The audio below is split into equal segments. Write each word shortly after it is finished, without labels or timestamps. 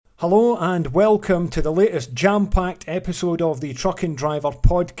Hello and welcome to the latest jam-packed episode of the Trucking Driver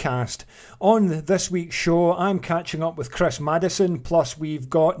podcast. On this week's show, I'm catching up with Chris Madison, plus we've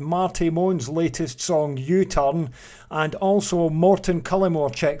got Marty Moan's latest song, U-Turn, and also Morton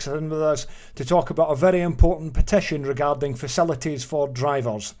Cullimore checks in with us to talk about a very important petition regarding facilities for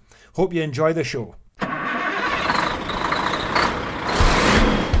drivers. Hope you enjoy the show.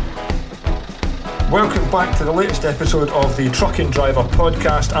 Welcome back to the latest episode of the Trucking Driver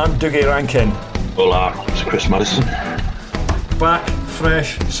podcast. I'm Dougie Rankin. Hola, it's Chris Madison. Back,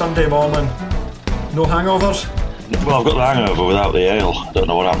 fresh, Sunday morning. No hangovers? Well, I've got the hangover without the ale. I don't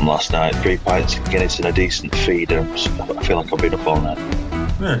know what happened last night. 3 pints of Guinness and a decent feed. I feel like I've been up all night.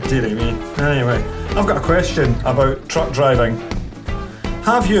 Dearie me. Anyway, I've got a question about truck driving.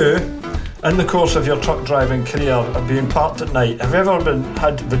 Have you, in the course of your truck driving career, being parked at night, have you ever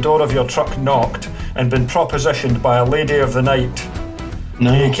had the door of your truck knocked and been propositioned by a lady of the night,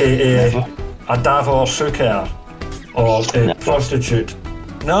 No, aka never. a Davor Suker or a Never. prostitute?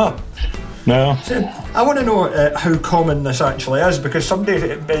 No. No. I want to know how common this actually is, because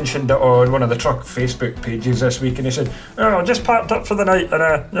somebody mentioned it on one of the truck Facebook pages this week, and he said, "Oh, I just parked up for the night, and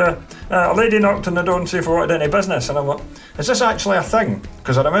a lady knocked on the door and said if we wanted any business." And I'm like, is this actually a thing?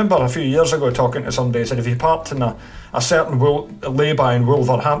 Because I remember a few years ago talking to somebody who said if you parked in a certain lay-by in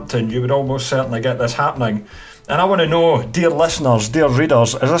Wolverhampton, you would almost certainly get this happening. And I want to know, dear listeners, dear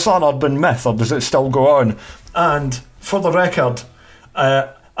readers, is this an urban myth or does it still go on? And for the record,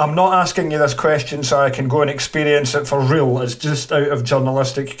 I'm not asking you this question so I can go and experience it for real. It's just out of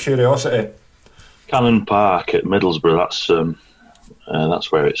journalistic curiosity. Cannon Park at Middlesbrough,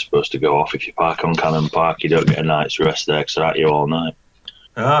 that's where it's supposed to go off. If you park on Cannon Park, you don't get a night's rest there because they're at you all night.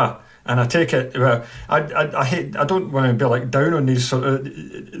 And I take it, well, I don't want to be like down on these sort of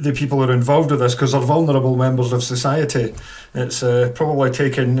the people who are involved with this, because they're vulnerable members of society. It's probably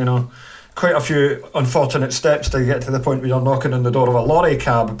taken, quite a few unfortunate steps to get to the point where you're knocking on the door of a lorry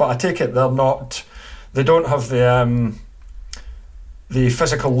cab, but I take it they don't have the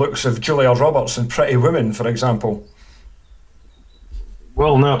physical looks of Julia Roberts in Pretty Women, for example.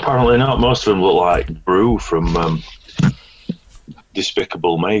 Well, no, apparently not. Most of them look like Brew from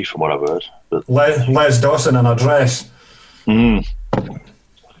Despicable Me, from what I've heard. But Les Dawson in a dress.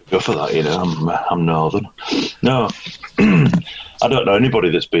 go for that, I'm northern. No, I don't know anybody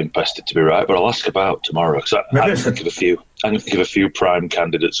that's been pestered, to be right, but I'll ask about tomorrow, because I can think of a few. I can think of a few prime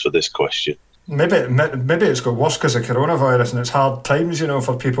candidates for this question. Maybe it's got worse because of coronavirus, and it's hard times,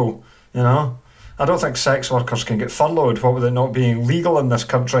 for people. I don't think sex workers can get furloughed. What with it not being legal in this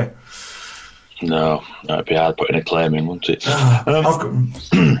country? No, it'd be hard putting a claim in, wouldn't it?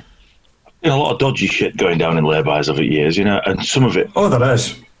 A lot of dodgy shit going down in laybys over years, and some of it. Oh, there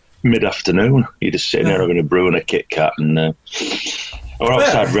is. Mid-afternoon, you're just sitting there having a brew and a Kit Kat, and or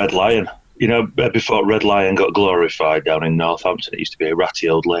outside Red Lion. Before Red Lion got glorified down in Northampton, it used to be a ratty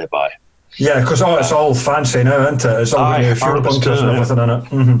old lay-by. Yeah, because it's all fancy now, isn't it? It's all fuel bunkers and everything in it.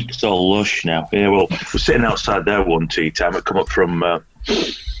 Mm-hmm. It's all lush now. Yeah, well, we're sitting outside there one tea time. I'd come up from a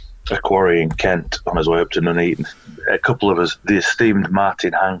quarry in Kent on his way up to Nuneaton. A couple of us, the esteemed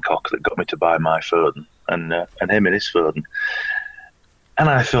Martin Hancock that got me to buy my Foden, and him in his Foden. And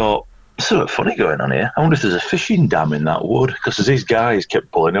I thought, there's something funny going on here. I wonder if there's a fishing dam in that wood, because these guys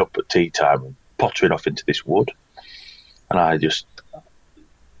kept pulling up at tea time and pottering off into this wood. And I just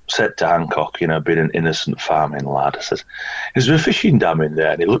said to Hancock, being an innocent farming lad, I said, is there a fishing dam in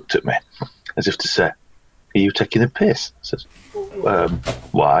there? And he looked at me as if to say, are you taking a piss? I said,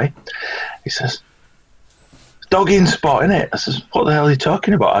 why? He says, dogging spot, innit? I says, what the hell are you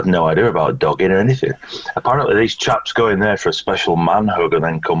talking about? I had no idea about dogging or anything. Apparently these chaps go in there for a special man hug and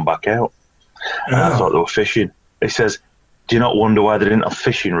then come back out. And I thought they were fishing. He says, do you not wonder why they didn't have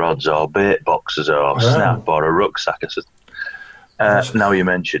fishing rods or bait boxes or snap or a rucksack? I said, now you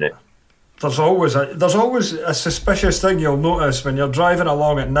mention it. There's always a suspicious thing you'll notice when you're driving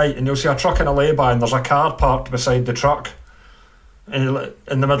along at night and you'll see a truck in a lay-by and there's a car parked beside the truck in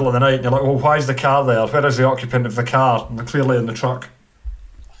the middle of the night, and you're like, well, why is the car there? Where is the occupant of the car? And they're clearly in the truck.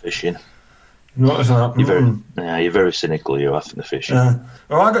 Fishing. Notice that? You're very cynical, I think, the fishing. Yeah.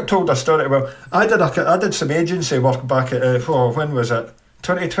 Well, I got told a story. Well, I did some agency work back at, when was it?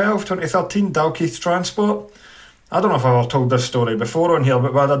 2012, 2013, Dalkeith Transport. I don't know if I've ever told this story before on here,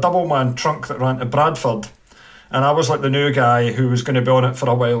 but we had a double-man trunk that ran to Bradford, and I was like the new guy who was going to be on it for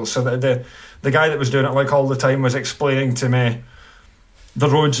a while. So the guy that was doing it like all the time was explaining to me the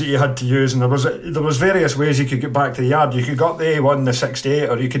roads that you had to use, and there was various ways you could get back to the yard. You could go up the A1, the 68,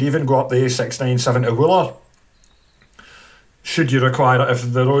 or you could even go up the A697 to Wooler, should you require it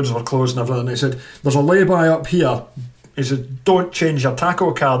if the roads were closed and everything. He said, there's a lay-by up here He says, don't change your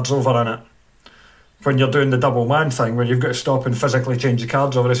taco cards over in it when you're doing the double man thing, when you've got to stop and physically change the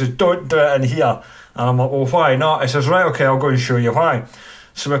cards over. He says, don't do it in here. And I'm like, well, why not? He says, right, okay, I'll go and show you why.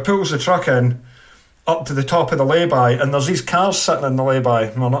 So he pulls the truck in up to the top of the lay-by, and there's these cars sitting in the lay-by.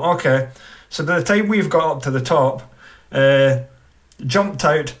 And I'm like, okay. So by the time we've got up to the top, jumped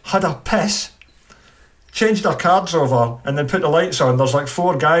out, had a piss, changed our cards over, and then put the lights on. There's like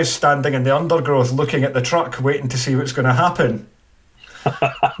 4 guys standing in the undergrowth looking at the truck, waiting to see what's going to happen.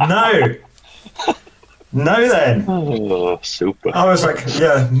 Now then. Oh, super. I was like,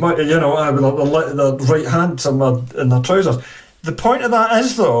 yeah, the right hands in their trousers. The point of that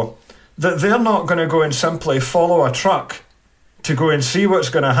is, though, that they're not going to go and simply follow a truck to go and see what's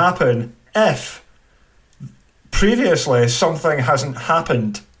going to happen if previously something hasn't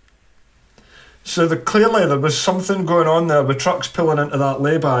happened. So clearly there was something going on there with trucks pulling into that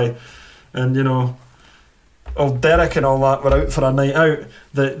lay-by, and old Derek and all that were out for a night out.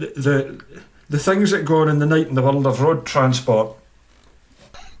 The things that go on in the night in the world of road transport.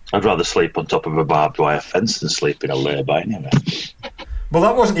 I'd rather sleep on top of a barbed wire fence than sleep in a lay-by anyway. Well,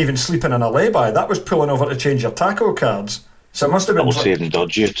 that wasn't even sleeping in a lay-by. That was pulling over to change your taco cards. So it must have been... That must even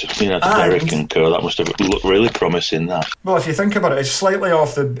dodgy. To Derek and Co. That must have looked really promising, that. Well, if you think about it, it's slightly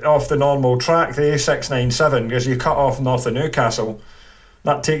off the normal track, the A697, because you cut off north of Newcastle.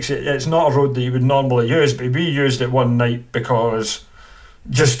 That takes it... It's not a road that you would normally use, but we used it one night because...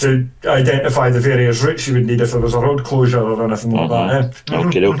 just to identify the various routes you would need if there was a road closure or anything like that.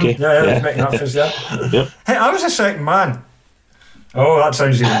 Okay. Yeah, making that fizz, yeah. Yep. Hey, I was a second man. Oh, that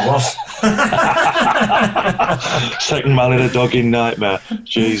sounds even worse. Second man in a dogging nightmare.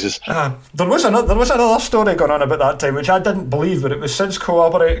 Jesus. There was another story going on about that time, which I didn't believe, but it was since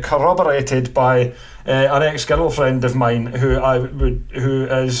corroborated by an ex-girlfriend of mine who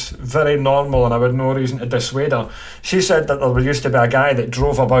is very normal, and I had no reason to dissuade her. She said that there used to be a guy that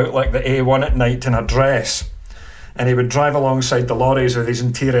drove about like the A1 at night in a dress, and he would drive alongside the lorries with his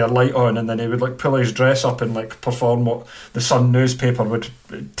interior light on, and then he would like pull his dress up and like perform what the Sun newspaper would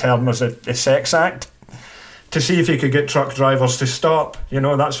term as a sex act to see if he could get truck drivers to stop.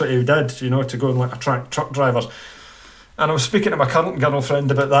 That's what he did, to go and like attract truck drivers. And I was speaking to my current girlfriend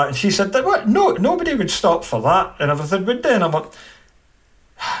about that, and she said that nobody would stop for that and everything, would they? And I'm like,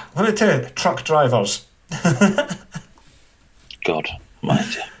 let me tell you, truck drivers. God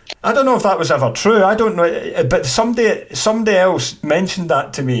mighty. I don't know if that was ever true. I don't know, but somebody else mentioned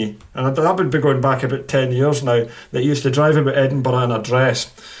that to me, and that would be going back about 10 years now. That used to drive about Edinburgh in a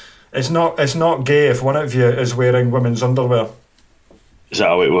dress. It's not gay if one of you is wearing women's underwear. Is that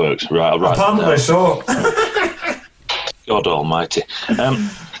how it works? Right. Apparently so. God Almighty. Do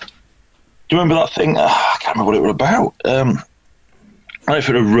you remember that thing? I can't remember what it was about. I don't know if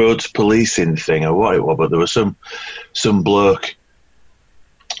it was a roads policing thing or what it was, but there was some bloke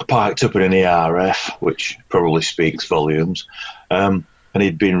parked up in an ERF, which probably speaks volumes, and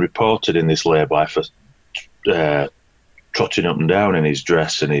he'd been reported in this lay-by for trotting up and down in his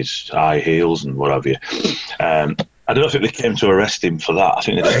dress and his high heels and what have you. I don't know if they came to arrest him for that. I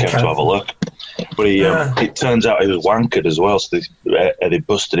think they just came to have a look. But it turns out he was wankered as well, so they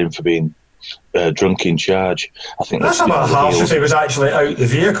busted him for being drunk in charge. I think that's about half if he was actually out the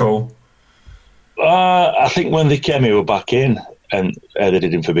vehicle. I think when they came, he was back in. And they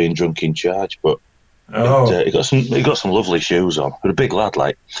did him for being drunk in charge, but he got some lovely shoes on. He was a big lad,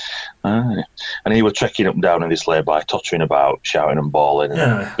 like, and he was trekking up and down in this lay-by, tottering about, shouting and bawling,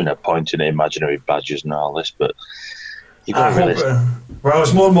 and pointing at imaginary badges and all this. But you got to really. Well,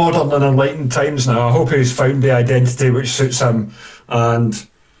 it's more modern than enlightened times now. I hope he's found the identity which suits him, and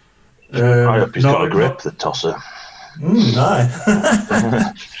I hope he's got a grip, the tosser.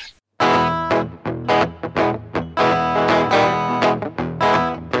 Aye.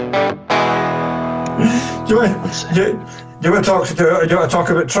 Do you want to talk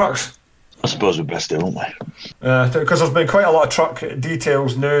about trucks? I suppose we best do, don't we? Because there's been quite a lot of truck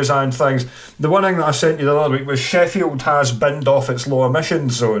details, news and things. The one thing that I sent you the other week was Sheffield has binned off its low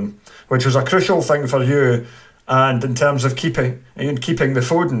emissions zone, which was a crucial thing for you, and in terms of keeping the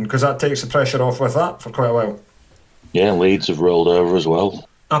Foden, because that takes the pressure off with that for quite a while. Yeah, Leeds have rolled over as well.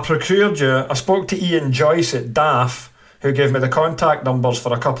 I spoke to Ian Joyce at DAF, who gave me the contact numbers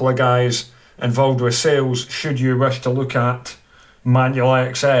for a couple of guys involved with sales, should you wish to look at manual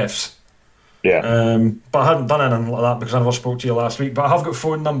XFs. Yeah. But I hadn't done anything like that because I never spoke to you last week. But I have got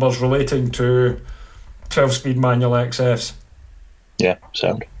phone numbers relating to 12-speed manual XFs. Yeah,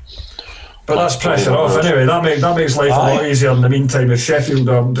 sound. But that's pressure off anyway. That makes life a lot easier in the meantime if Sheffield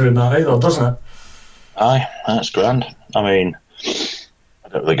aren't doing that either, doesn't it? Aye, that's grand. I mean, I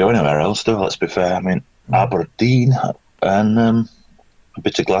don't really go anywhere else, do I? Let's be fair. I mean, Aberdeen, and a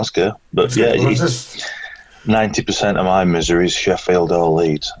bit of Glasgow. But it's 90% of my misery is Sheffield or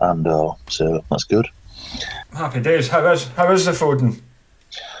Leeds, so that's good. Happy days. How is the Foden?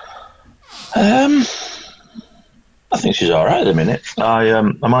 I think she's all right at the minute. I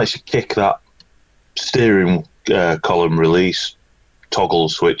might kick that steering column release toggle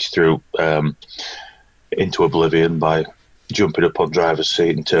switch through into oblivion by jumping up on driver's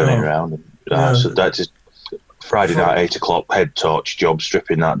seat and turning around. So that's just Friday night, 8 o'clock, head torch job,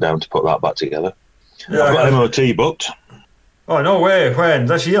 stripping that down to put that back together. Yeah, I've got MOT booked. Oh, no way. When?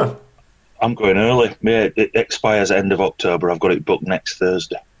 This year? I'm going early. Yeah, it expires end of October. I've got it booked next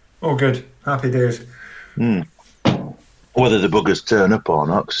Thursday. Oh, good. Happy days. Whether the buggers turn up or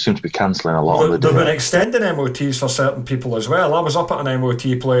not, 'cause they seem to be cancelling a lot of the They've been extending MOTs for certain people as well. I was up at an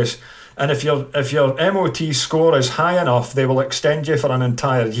MOT place, and if your MOT score is high enough, they will extend you for an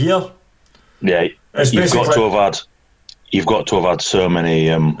entire year. Yeah, you've got to have had so many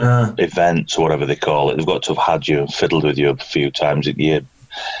events, or whatever they call it. They've got to have had you and fiddled with you a few times a year.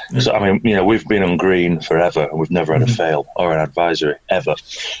 So, I mean, we've been on green forever, and we've never had a fail or an advisory ever.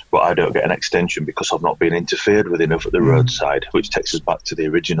 But I don't get an extension because I've not been interfered with enough at the roadside, which takes us back to the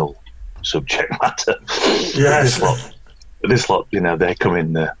original subject matter. Yes. This lot, they come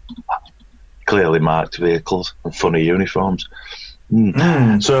in clearly marked vehicles and funny uniforms.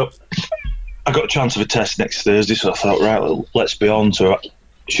 So I got a chance of a test next Thursday, so I thought, right, well, let's be on. So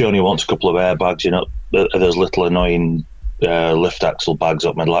she only wants a couple of airbags, those little annoying lift axle bags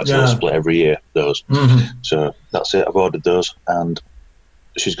up my axle split every year, those. So that's it, I've ordered those, and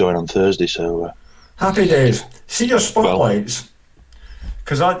she's going on Thursday, so happy days. See your spotlights,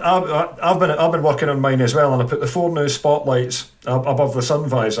 because I've been working on mine as well, and I put the 4 new spotlights above the sun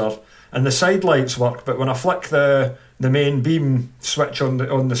visor, and the side lights work, but when I flick the main beam switch on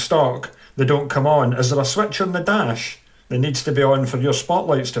the stock, they don't come on. Is there a switch on the dash that needs to be on for your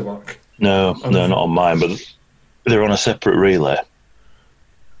spotlights to work? No, not on mine, but they're on a separate relay.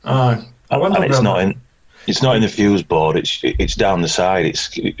 I wonder. And it's not in the fuse board. It's down the side.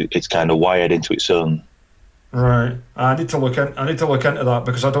 It's kind of wired into its own. Right. I need to look into that,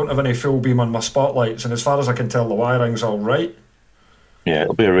 because I don't have any full beam on my spotlights, and as far as I can tell, the wiring's all right. Yeah,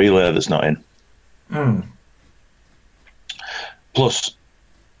 it'll be a relay that's not in. Plus,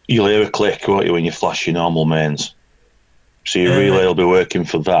 you'll hear a click, won't you, when you flash your normal mains? So your relay will be working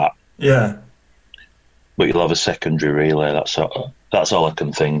for that. Yeah. But you'll have a secondary relay. That's all I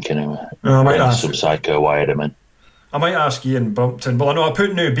can think, anyway. I might ask some psycho wired them in. I might ask Ian Bumpton. Well, I know I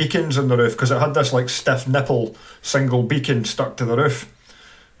put new beacons on the roof because it had this stiff nipple single beacon stuck to the roof.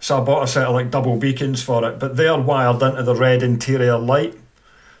 So I bought a set of double beacons for it, but they're wired into the red interior light,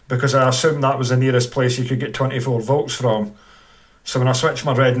 because I assumed that was the nearest place you could get 24 volts from. So when I switch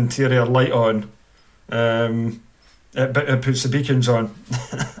my red interior light on, it puts the beacons on.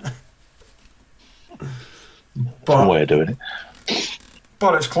 One way of doing it.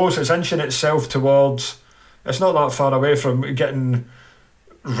 But it's close. It's inching itself towards. It's not that far away from getting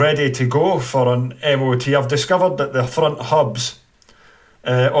ready to go for an MOT. I've discovered that the front hubs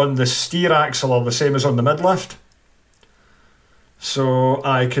on the steer axle are the same as on the midlift. So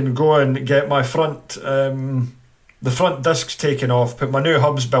I can go and get my front the front discs taken off, put my new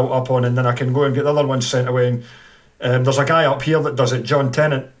hubs built up on, and then I can go and get the other ones sent away. And there's a guy up here that does it, John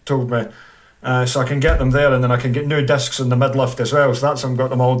Tennant told me. So I can get them there, and then I can get new discs on the midlift as well. So I've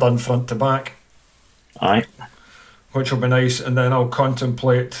got them all done front to back. Aye. Which will be nice, and then I'll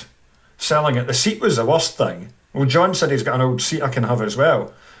contemplate selling it. The seat was the worst thing. Well, John said he's got an old seat I can have as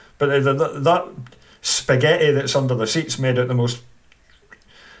well. But that spaghetti that's under the seat's made out the most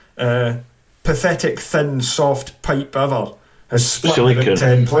pathetic, thin, soft pipe ever. Has split in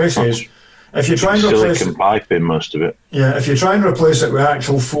 10 places. If you try and replace silicon piping, most of it. Yeah, if you try and replace it with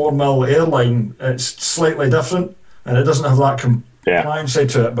actual 4mm airline, it's slightly different, and it doesn't have that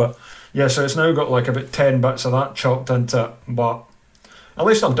compliancy to it. But yeah, so it's now got about 10 bits of that chopped into it. But at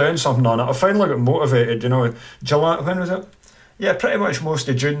least I'm doing something on it. I finally got motivated. July. When was it? Yeah, pretty much most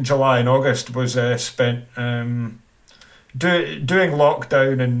of June, July, and August was spent doing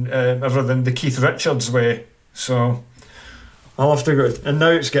lockdown and everything the Keith Richards way. So I'll have to go, and now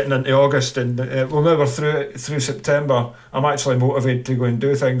it's getting into August, and now we're through September. I'm actually motivated to go and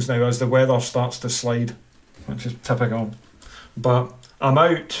do things now as the weather starts to slide, which is typical. But I'm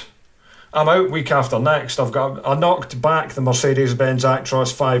out week after next. I knocked back the Mercedes-Benz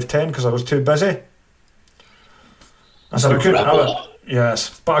Actros 510 because I was too busy. I said I couldn't have it.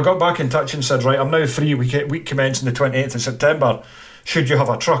 Yes, but I got back in touch and said, right, I'm now free. Week commencing the 28th of September. should you have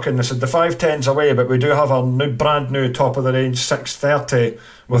a truck? And they said the 510's away, but we do have a brand new top of the range 630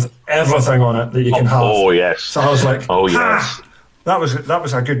 with everything on it that you can have. Oh yes. So I was like, yes. That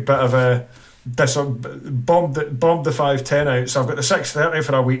was a good bit of a bombed the 510 out. So I've got the 630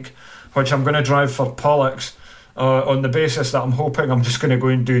 for a week, which I'm going to drive for Pollux on the basis that I'm hoping I'm just going to go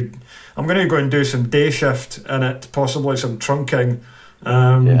and do some day shift in it, possibly some trunking.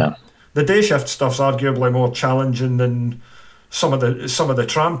 The day shift stuff's arguably more challenging than some of the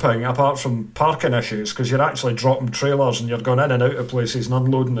tramping, apart from parking issues, because you're actually dropping trailers and you're going in and out of places and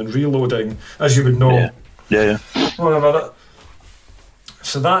unloading and reloading, as you would know. Yeah. Hold on a minute.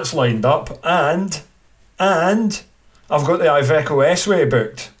 So that's lined up, and I've got the Iveco S-Way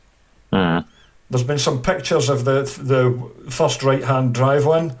booked. There's been some pictures of the first right-hand drive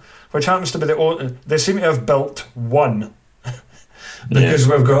one, which happens to be the only. They seem to have built one. Because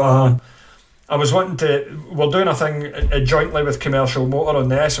we've got I was wanting to. We're doing a thing jointly with Commercial Motor on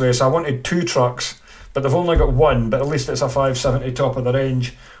the S-Way, so I wanted 2 trucks, but they've only got one. But at least it's a 570 top of the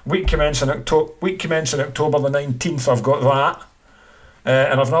range. Week commencing October the 19th. I've got that,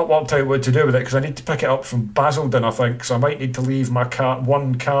 and I've not worked out what to do with it because I need to pick it up from Basildon, I think. So I might need to leave my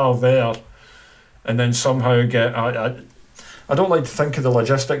one car there, and then somehow get. I don't like to think of the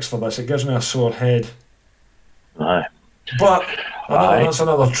logistics for this. It gives me a sore head. Aye. But that's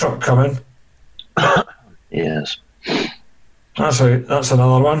another truck coming. Yes. That's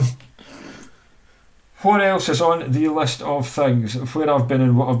another one. What else is on the list of things? Where I've been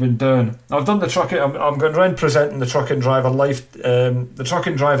and what I've been doing. I've done the trucking. I'm going around presenting the Trucking Driver the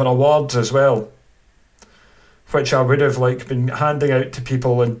Trucking Driver Awards as well, which I would have been handing out to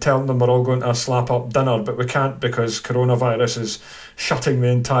people and telling them we're all going to a slap up dinner, but we can't because coronavirus is shutting the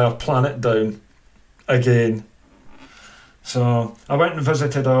entire planet down again. So I went and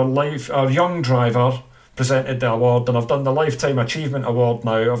visited our young driver, presented the award, and I've done the Lifetime Achievement Award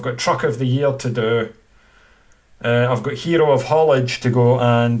now. I've got Truck of the Year to do. I've got Hero of Haulage to go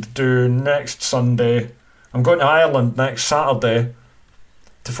and do next Sunday. I'm going to Ireland next Saturday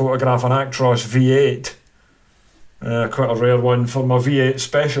to photograph an Actros V8. Quite a rare one for my V8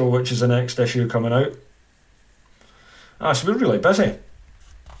 Special, which is the next issue coming out. So we're really busy.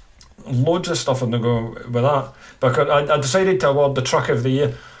 Loads of stuff on the go with that. Because I decided to award the Truck of the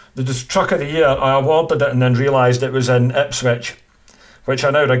Year. The Truck of the Year, I awarded it and then realised it was in Ipswich, which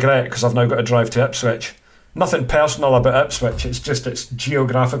I now regret because I've now got to drive to Ipswich. Nothing personal about Ipswich, it's just its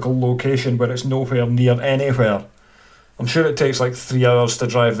geographical location where it's nowhere near anywhere. I'm sure it takes 3 hours to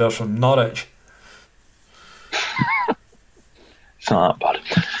drive there from Norwich. It's not that bad.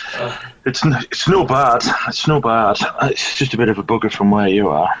 It's no bad. It's no bad. It's just a bit of a bugger from where you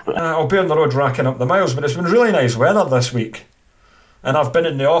are. But I'll be on the road racking up the miles, but it's been really nice weather this week. And I've been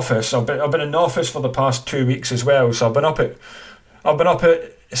in the office. I've been in the office for the past 2 weeks as well. So I've been up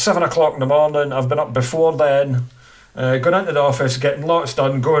at 7 o'clock in the morning. I've been up before then, going into the office, getting lots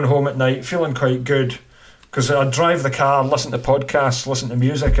done, going home at night, feeling quite good. Because I drive the car, listen to podcasts, listen to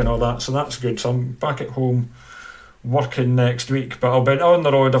music and all that. So that's good. So I'm back at home working next week, but I'll be on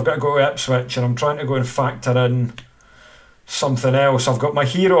the road. I've got to go to Ipswich and I'm trying to go and factor in something else. I've got my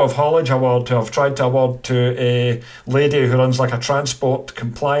Hero of Haulage award who I've tried to award to a lady who runs a transport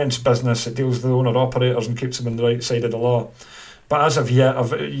compliance business that deals with the owner operators and keeps them on the right side of the law. But as of yet,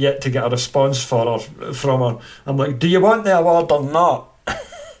 I've yet to get a response from her. I'm like, do you want the award or not?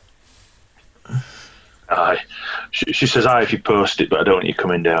 aye. She says aye if you post it, but I don't want you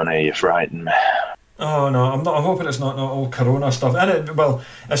coming down here, you frighten me. Oh no, I'm not. I'm hoping it's not all Corona stuff. And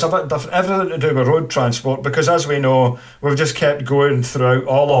it's a bit different. Everything to do with road transport, because as we know, we've just kept going throughout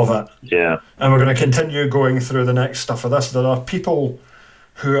all of it. Yeah. And we're going to continue going through the next stuff of this. There are people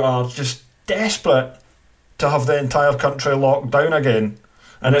who are just desperate to have the entire country locked down again,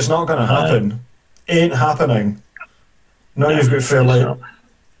 and it's not going to happen. Ain't happening. Now you've got fairly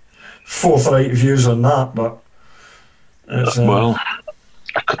forthright views on that, but it's, well.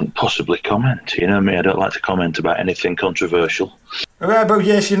 I couldn't possibly comment. You know me, I don't like to comment about anything controversial. Well,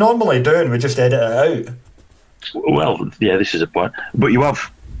 yes, you normally do, and we just edit it out. Well, yeah, this is a point. But you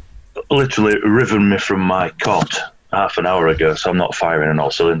have literally riven me from my cot half an hour ago, so I'm not firing on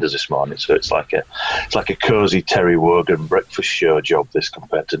all cylinders this morning. So it's like a cosy Terry Wogan breakfast show job, this,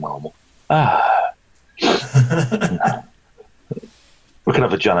 compared to normal. We can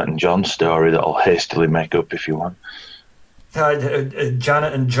have a Janet and John story that I'll hastily make up if you want.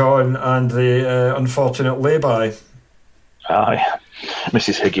 Janet and John and the unfortunate lay-by. Aye,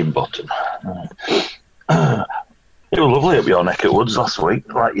 Mrs. Higginbottom. It was lovely up your neck of woods last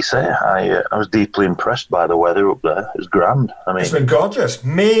week, like you say. I was deeply impressed by the weather up there. It was grand. I mean, it's been gorgeous.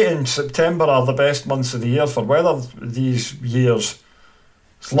 May and September are the best months of the year for weather these years.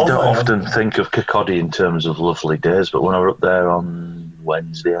 It's lovely. I don't often think of Kirkcaldy in terms of lovely days, but when I were up there on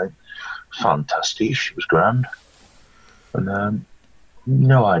Wednesday, fantastic. It was grand. And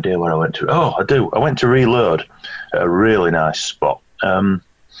no idea where I went to. Oh, I do. I went to Reload at a really nice spot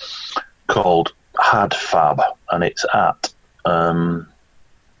called Had Fab, and it's at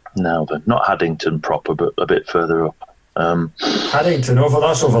not Haddington proper, but a bit further up. Haddington,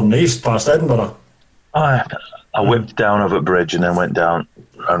 that's over in the east past Edinburgh. I whipped down over the bridge and then went down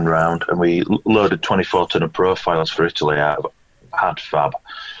and round, and we loaded 24-ton of profiles for Italy out of Had Fab,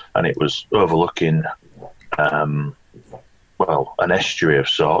 and it was overlooking an estuary of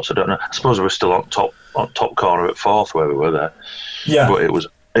sorts. I don't know. I suppose we were still on top corner at Forth where we were there. Yeah, but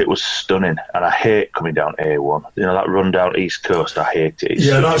it was stunning, and I hate coming down A1. You know, that run down East Coast, I hate it.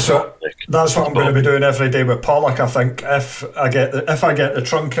 That's what I'm going to be doing every day with Pollock. I think if I get the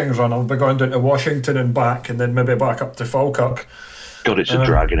Trunkings run, I'll be going down to Washington and back, and then maybe back up to Falkirk. God, it's a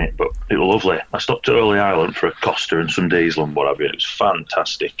drag in it, but it was lovely. I stopped at Early Island for a Costa and some diesel and what have you. It was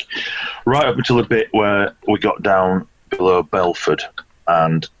fantastic. Right up until the bit where we got down below Belford,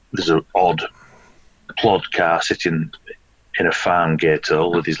 and there's an odd plod car sitting in a farm gate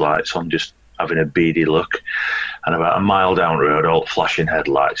hole with his lights on, just having a beady look. And about a mile down the road, all flashing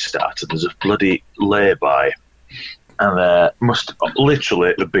headlights started. There's a bloody lay-by, and there must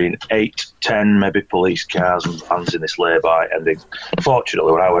literally have been 8, 10 maybe police cars and vans in this lay-by. And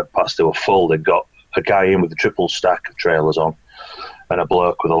fortunately, when I went past, they were full. They got a guy in with a triple stack of trailers on, and a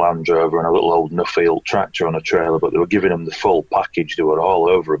bloke with a Land Rover and a little old Nuffield tractor on a trailer. But they were giving them the full package. They were all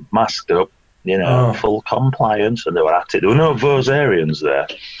over them, masked up, full compliance, and they were at it. There were no Vosarians there,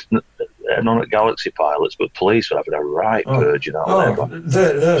 none at Galaxy Pilots, but police were having a right purge in that lay-by.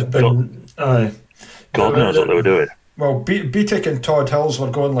 God knows what they were doing. Well, Beatick and Todd Hills were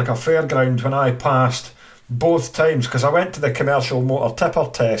going like a fairground when I passed both times, because I went to the commercial motor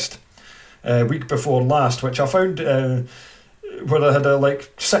tipper test week before last, which I found where they had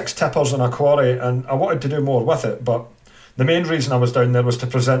like 6 tippers in a quarry, and I wanted to do more with it, but the main reason I was down there was to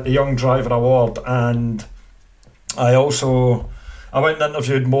present the Young Driver Award, and I went and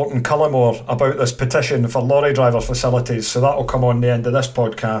interviewed Morton Cullimore about this petition for lorry driver facilities, so that'll come on the end of this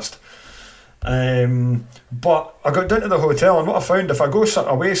podcast. But I got down to the hotel, and what I found, if I go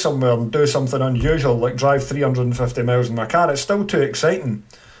away somewhere and do something unusual, like drive 350 miles in my car, it's still too exciting.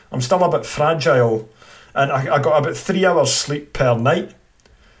 I'm still a bit fragile, and I got about 3 hours sleep per night.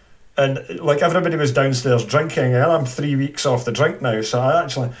 And like everybody was downstairs drinking, and I'm 3 weeks off the drink now.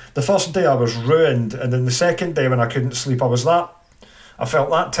 So the first day I was ruined, and then the second day when I couldn't sleep, I felt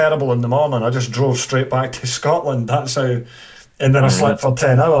that terrible in the morning. I just drove straight back to Scotland. That's how, and then I slept for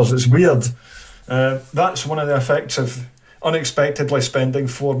 10 hours. It's weird. That's one of the effects of unexpectedly spending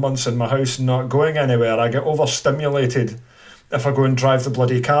 4 months in my house and not going anywhere. I get overstimulated if I go and drive the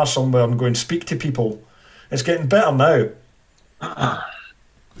bloody car somewhere and go and speak to people. It's getting better now.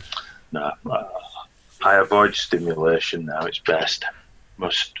 No, I avoid stimulation now. It's best.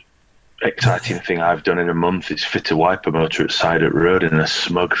 Most exciting thing I've done in a month is fit a wiper motor at Side Road in a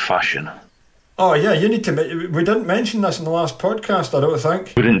smug fashion. Oh yeah, you need to. We didn't mention this in the last podcast, I don't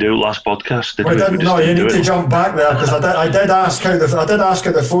think. We didn't do last podcast, did we? We didn't. No, you need to jump back there, because I did ask how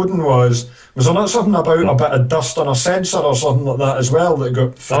the phone was. Was there not something about a bit of dust on a sensor or something like that as well that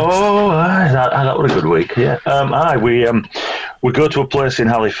got fixed? Oh, that was a good week. Yeah. We go to a place in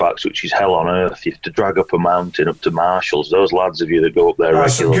Halifax which is hell on earth. You have to drag up a mountain up to Marshalls. Those lads of you that go up there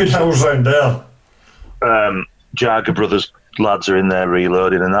regularly. Some good hills round there. Jagger Brothers lads are in there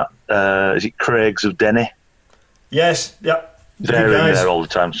reloading and that. Is it Craig's of Denny? Yes, yeah. They're in there all the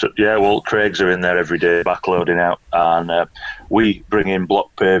time. So yeah, well, Craig's are in there every day, backloading out, and we bring in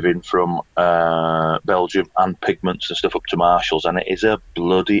block paving from Belgium and pigments and stuff up to Marshalls, and it is a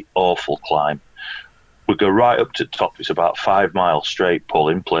bloody awful climb. We go right up to the top. It's about 5 miles straight pull.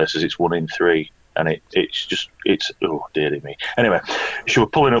 In places it's 1 in 3, and it's oh dearie me. Anyway, so we're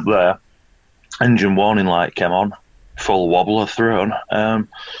pulling up there. Engine warning light came on. Full wobbler thrown, and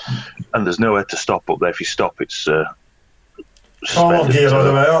there's nowhere to stop up there. If you stop, it's gear all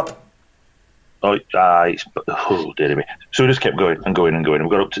the way up. Oh dear me. So we just kept going and going and going. We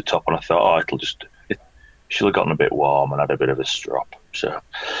got up to the top, and I thought, it should have gotten a bit warm and had a bit of a strop. So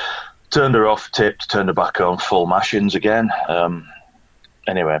turned her off, tipped, turned her back on, full mashings again.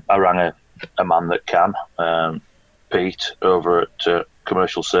 Anyway, I rang a man that can, Pete, over at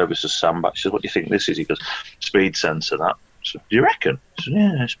Commercial Services Sandbach. She said, "What do you think this is?" He goes, "Speed sensor, that." So, "Do you reckon?" I said,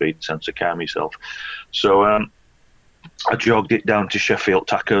 "Yeah, speed sensor, calm yourself." So I jogged it down to Sheffield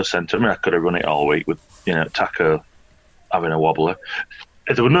Taco Centre. I mean, I could have run it all week with, Taco having a wobbler.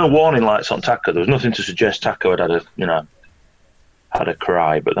 There were no warning lights on Taco. There was nothing to suggest Taco had a had a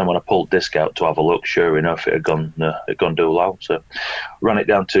cry. But then when I pulled disc out to have a look, sure enough, it had gone do low. So ran it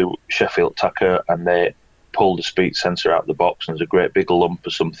down to Sheffield Tacker, and they pulled the speed sensor out of the box, and there's a great big lump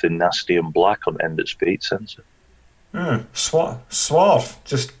of something nasty and black on the end of the speed sensor. Swarf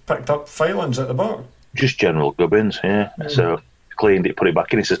just picked up filings at the bottom. Just general gubbins, yeah. So cleaned it, put it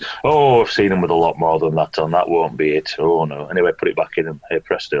back in. He says, "Oh, I've seen them with a lot more than that on. That won't be it." Oh no. Anyway, put it back in, and hey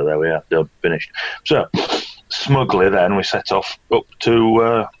presto, there we are, done, finished. So smugly, then we set off up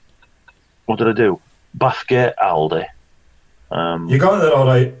to what did I do? Bathgate Aldi. You got there all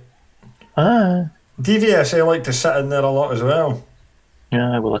right. DVSA like to sit in there a lot as well.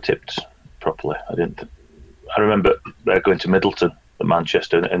 Yeah, well, I tipped properly. I didn't. I remember going to Middleton at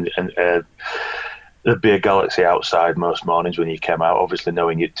Manchester, and there'd be a Galaxy outside most mornings when you came out, obviously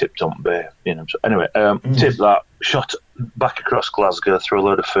knowing you'd tipped on Bay. So anyway, tipped that, shot back across Glasgow, threw a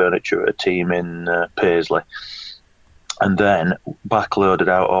load of furniture at a team in Paisley, and then backloaded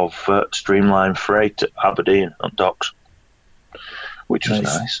out of Streamline Freight at Aberdeen on docks, which was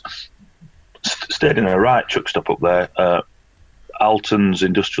nice. Stayed in a right truck stop up there. Alton's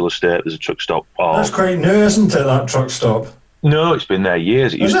Industrial Estate, there's a truck stop. That's quite new, isn't it, that truck stop? No, it's been there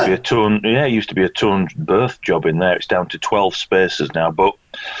years. It used to be a ton. Yeah, it used to be a ton berth job in there. It's down to 12 spaces now. But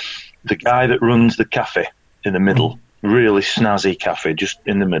the guy that runs the cafe in the middle, really snazzy cafe just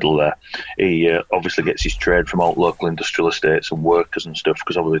in the middle there, he obviously gets his trade from all local industrial estates and workers and stuff,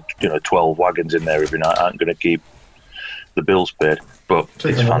 because obviously 12 wagons in there every night aren't going to keep the bills paid. But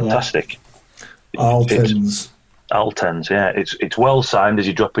it's fantastic. Altens, yeah. It's well signed as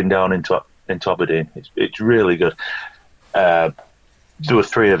you're dropping down into Aberdeen. It's really good. There were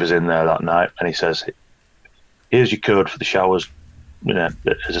 3 of us in there that night, and he says, "Here's your code for the showers.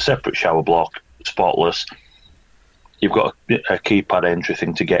 There's a separate shower block, spotless. You've got a keypad entry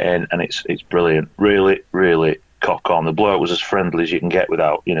thing to get in, and it's brilliant. Really, really cock on. The bloke was as friendly as you can get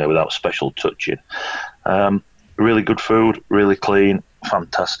without special touching. Really good food, really clean,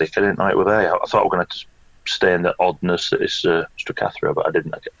 fantastic. I didn't know it were there. I thought we were going to stay in the oddness that is Stracathra, but I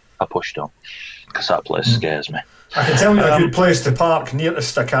didn't. I pushed on because that place scares me. I can tell you a good place to park near to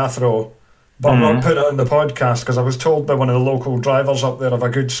Stracathro, but I'm not put it on the podcast because I was told by one of the local drivers up there of a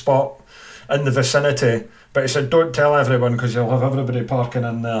good spot in the vicinity. But he said, "Don't tell everyone because you'll have everybody parking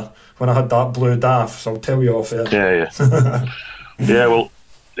in there." When I had that blue DAF, so I'll tell you off air. Yeah. Yeah, well,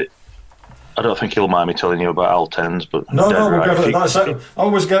 I don't think he'll mind me telling you about Altens, but no, we'll give it. That's it.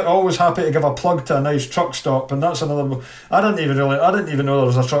 Always happy to give a plug to a nice truck stop, and that's another. I didn't even know there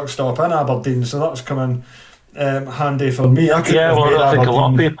was a truck stop in Aberdeen, so that's coming handy for me. I think a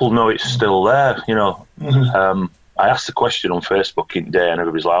lot of people know it's still there. I asked the question on Facebook in day, and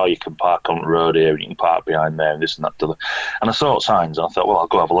everybody's like, "Oh, you can park on the road here, and you can park behind there, and this and that." And I saw signs, and I thought, well, I'll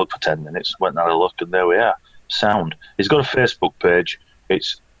go have a look for 10 minutes. Went and had a look, and there we are. Sound. He's got a Facebook page.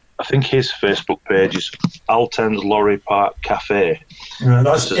 I think his Facebook page is Altens Lorry Park Cafe.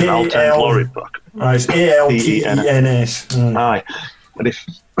 That's an Altens Lorry Park. It's ALTENS. Aye. And if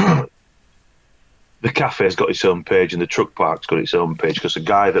the cafe's got its own page and the truck park's got its own page, because the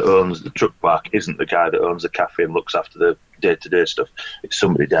guy that owns the truck park isn't the guy that owns the cafe and looks after the day-to-day stuff. It's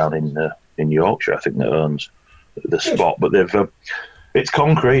somebody down in Yorkshire, I think, that owns the spot. But it's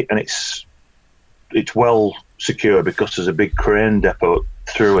concrete and it's well secure because there's a big crane depot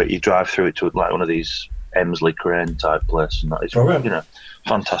through it. You drive through it to like one of these Emsley crane type place, and that is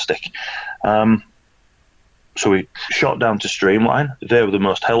fantastic. So we shot down to Streamline. They were the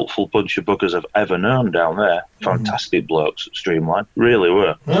most helpful bunch of buggers I've ever known down there. Fantastic blokes at Streamline, really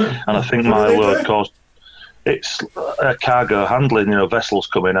were. And I think my load caused it's cargo handling. Vessels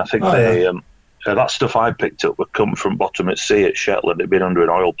come in. I think that stuff I picked up would come from bottom at sea at Shetland. It'd been under an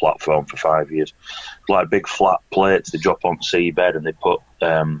oil platform for 5 years, like big flat plates. They drop on seabed and they put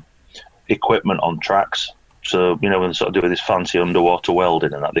equipment on tracks. So, when they sort of do this fancy underwater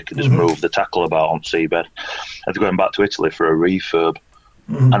welding and that, they can just move the tackle about on seabed. I was going back to Italy for a refurb,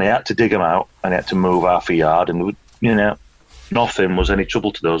 and he had to dig them out, and he had to move half a yard, and, nothing was any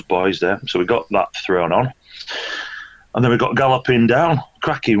trouble to those boys there. So we got that thrown on. And then we got galloping down,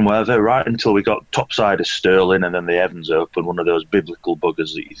 cracking weather, right until we got topside of Stirling, and then the Evans Open, one of those biblical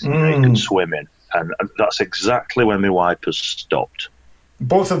buggers that you can swim in. And that's exactly when my wipers stopped.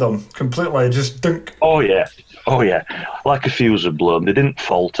 Both of them, completely, just dunk. Oh yeah. Like a fuse had blown. They didn't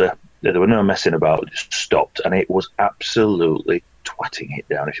falter. There were no messing about. It just stopped, and it was absolutely twatting it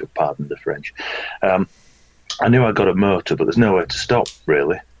down, if you'll pardon the French. I knew I got a motor, but there's nowhere to stop,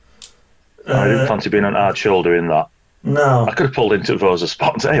 really. I didn't fancy being on hard shoulder in that. No. I could have pulled into Vosa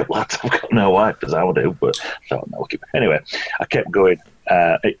Spot and said, "Hey, lads, I've got no wipers, I would do," but I thought, no. Anyway, I kept going.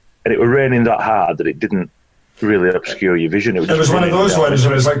 And it was raining that hard that it didn't really obscure your vision. It was one of those ones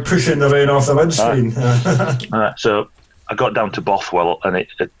where it's like pushing the rain off the windscreen. So I got down to Bothwell and it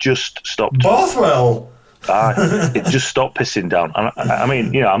just stopped. Bothwell? It just stopped pissing down. And I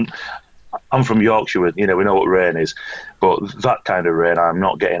mean, I'm from Yorkshire, we know what rain is, but that kind of rain, I'm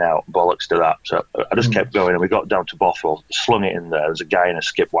not getting out, bollocks to that. So I just kept going, and we got down to Bothwell, slung it in there. There's a guy in a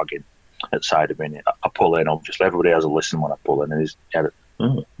skip wagon at the side of me. I pull in, obviously. Everybody has a listen when I pull in, and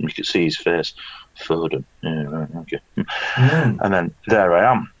you can see his face. Foden. Yeah, right, okay. And then there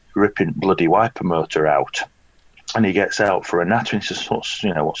I am, ripping bloody wiper motor out. And he gets out for a natter and he says,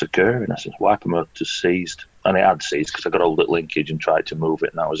 what's occurring? I said, wiper motor's seized. And it had seized because I got hold at linkage and tried to move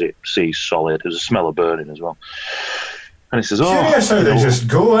it, and that was it. Seized solid. There's a smell of burning as well. And he says, curious how they just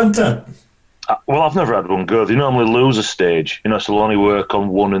go, isn't it? Well, I've never had one go. They normally lose a stage, so they'll only work on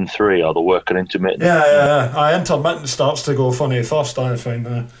 1 and 3, or they'll work on intermittent. Yeah. Intermittent starts to go funny first, I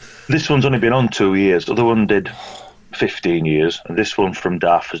find. This one's only been on 2 years. The other one did 15 years, and this one from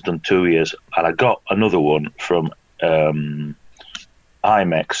DAF has done 2 years. And I got another one from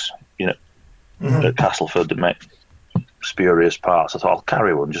IMEX, at Castleford that make spurious parts. I thought I'll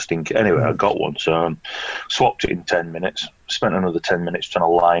carry one just in case. Anyway, I got one, so swapped it in 10 minutes. Spent another 10 minutes trying to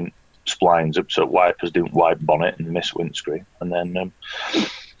line splines up so wipers didn't wipe bonnet and miss windscreen. And then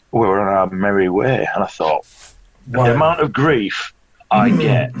we were on our merry way. And I thought, the amount of grief I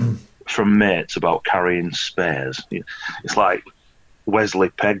get from mates about carrying spares. It's like Wesley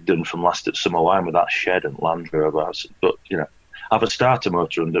Pegden from Last at Summer Wine with that shed and Land Rover. But, I have a starter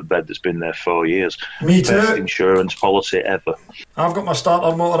motor under bed that's been there 4 years. Me too. Best insurance policy ever. I've got my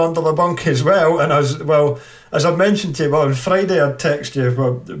starter motor under the bunk as well. And as I mentioned to you, on Friday I'd text you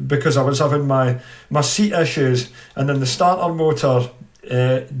because I was having my seat issues, and then the starter motor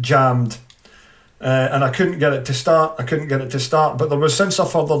jammed. And I couldn't get it to start. But there was, since a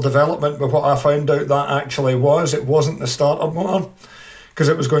further development with what I found out that actually it wasn't the starter motor, because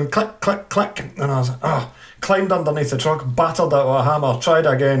it was going click, click, click. And I was like, climbed underneath the truck, battered it with a hammer, tried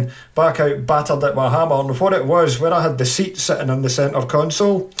again, back out, battered it with a hammer. And what it was, where I had the seat sitting in the centre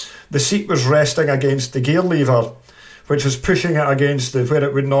console, the seat was resting against the gear lever, which was pushing it against where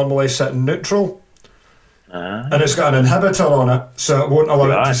it would normally sit in neutral. And it's got an inhibitor on it, so it won't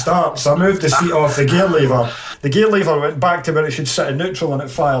allow it to start. So I moved the seat off the gear lever. The gear lever went back to where it should sit in neutral, and it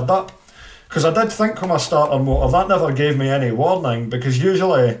fired up. Because I did think with my starter motor, that never gave me any warning, because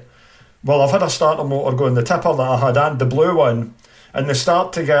usually, I've had a starter motor going, the tipper that I had and the blue one, and they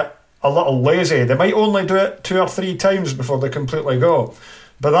start to get a little lazy. They might only do it 2 or 3 times before they completely go.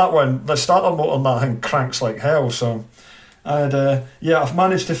 But that one, the starter motor on that thing cranks like hell, so... I've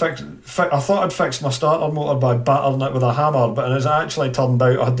managed to fix. I thought I'd fixed my starter motor by battering it with a hammer, but as it actually turned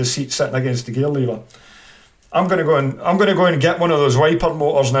out, I had the seat sitting against the gear lever. I'm going to go and get one of those wiper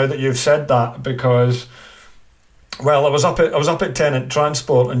motors now that you've said that, because, I was up at Tennant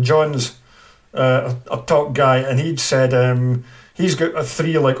Transport, and John's a top guy, and he'd said he's got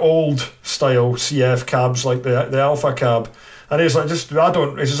 3 old style CF cabs like the Alpha cab. And he's like, I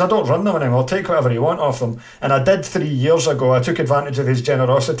don't run them anymore. I'll take whatever you want off them. And I did 3 years ago. I took advantage of his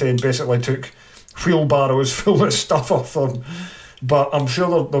generosity and basically took wheelbarrows full of stuff off them. But I'm sure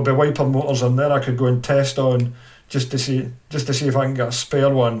there'll be wiper motors in there I could go and test on just to see if I can get a spare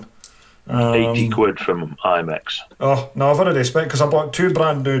one. 80 quid from IMEX. Oh, no, I've already spent, because I bought 2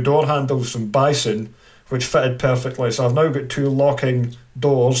 brand new door handles from Bison, which fitted perfectly. So I've now got 2 locking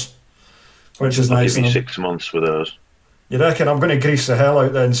doors, which is nice. Give me 6 months for those. You reckon? I'm going to grease the hell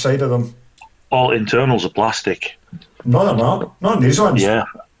out the inside of them. All internals are plastic. No, they're not. Not in these ones. Yeah.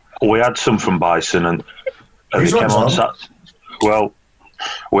 We had some from Bison, and these they came ones on. Well,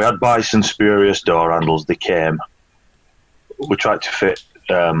 we had Bison spurious door handles. They came. We tried to fit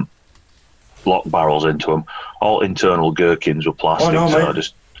lock barrels into them. All internal gherkins were plastic. Oh, no,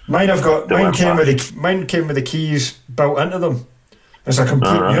 mine came with the keys built into them. It's a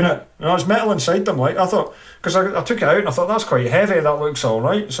complete unit. No, it's metal inside them. I thought, because I took it out and I thought, that's quite heavy. That looks all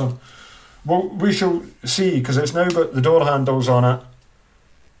right. So, we shall see, because it's now got the door handles on it,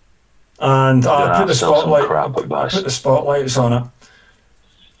 and I put the spotlights on it.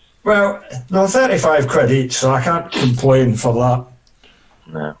 Well, they're 35 quid each, so I can't complain for that.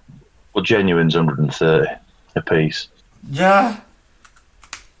 No. Well, genuine's 130 a piece. Yeah.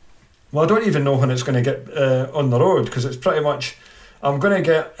 Well, I don't even know when it's going to get on the road, because it's pretty much... I'm going to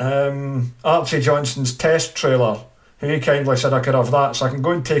get Archie Johnson's test trailer. He kindly said I could have that, so I can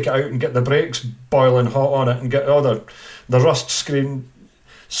go and take it out and get the brakes boiling hot on it and get all the rust screen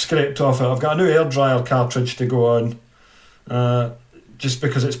scraped off it. I've got a new air dryer cartridge to go on, just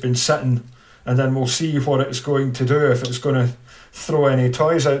because it's been sitting, and then we'll see what it's going to do, if it's going to throw any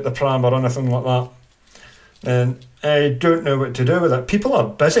toys out the pram or anything like that. and I don't know what to do with it. People are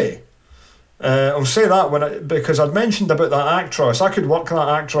busy. I'll say that because I'd mentioned about that Actros. I could work that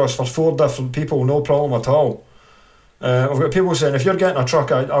Actros for 4 different people, no problem at all. I've got people saying, if you're getting a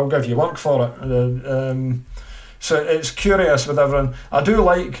truck, I'll give you work for it. So it's curious with everyone. I do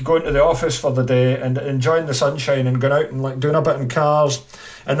like going to the office for the day and enjoying the sunshine and going out and like doing a bit in cars,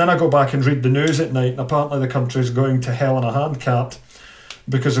 and then I go back and read the news at night, and apparently the country's going to hell in a handcart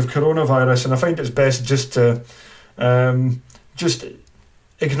because of coronavirus, and I find it's best just to just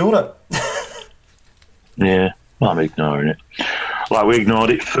ignore it. Yeah, I'm ignoring it. Like, we ignored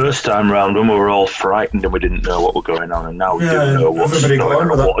it first time round when we were all frightened and we didn't know what was going on, and now we do know what's going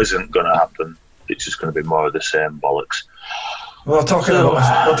on and what isn't going to happen. It's just going to be more of the same bollocks. We're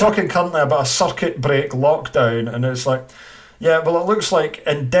talking currently about a circuit break lockdown, and it's like, yeah, well, it looks like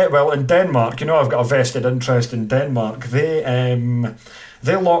in Denmark, I've got a vested interest in Denmark.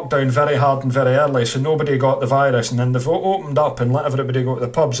 They locked down very hard and very early, so nobody got the virus, and then they've opened up and let everybody go to the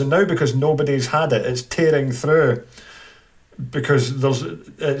pubs, and now because nobody's had it, it's tearing through. Because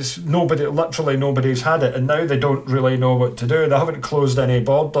literally nobody's had it, and now they don't really know what to do. They haven't closed any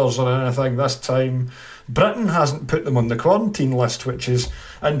borders or anything this time. Britain hasn't put them on the quarantine list, which is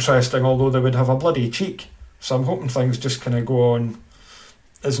interesting, although they would have a bloody cheek. So I'm hoping things just kind of go on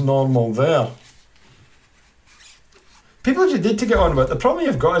as normal there. People you need to get on with. The problem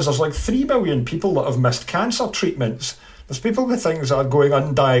you've got is there's like 3 million people that have missed cancer treatments. There's people with things that are going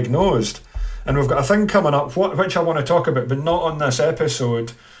undiagnosed. And we've got a thing coming up, which I want to talk about, but not on this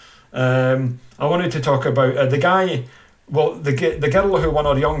episode. I wanted to talk about the guy, the girl who won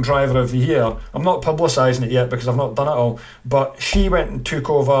our Young Driver of the Year. I'm not publicising it yet because I've not done it all, but she went and took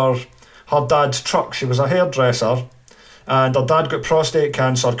over her dad's truck. She was a hairdresser, and her dad got prostate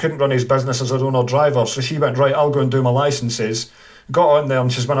cancer, couldn't run his business as a owner driver, so she went, right, I'll go and do my licences. Got on there,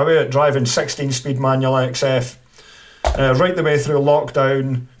 and she's been away at driving 16-speed manual XF. Right the way through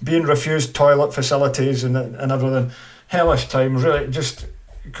lockdown, being refused toilet facilities and everything. Hellish time, really, just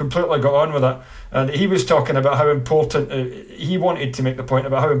completely got on with it. And he was talking about how important, he wanted to make the point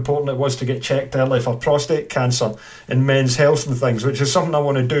about how important it was to get checked early for prostate cancer in men's health and things, which is something I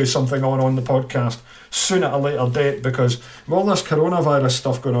want to do something on the podcast soon at a later date, because with all this coronavirus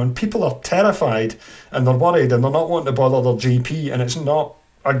stuff going on, people are terrified and they're worried and they're not wanting to bother their GP, and it's not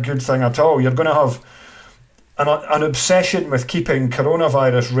a good thing at all. You're going to have an obsession with keeping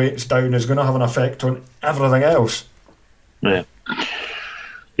coronavirus rates down is going to have an effect on everything else. Yeah,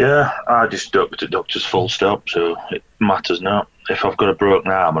 I just don't go to doctors full stop, so it matters not. If I've got a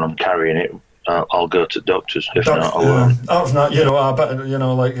broken arm and I'm carrying it, I'll go to doctors. If not, I won't. If not,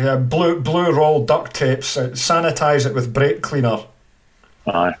 blue roll duct tapes, sanitise it with brake cleaner.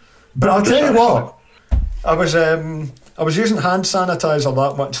 Aye. But I'll tell you what, I was using hand sanitizer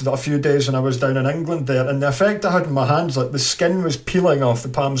that much a few days when I was down in England there, and the effect I had on my hands, like the skin was peeling off the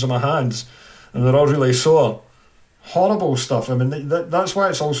palms of my hands, and they're all really sore. Horrible stuff. I mean, that's why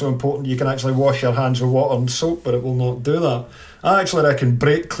it's also important you can actually wash your hands with water and soap, but it will not do that. I actually reckon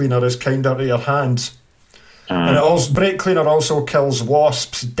brake cleaner is kinder to your hands. And brake cleaner also kills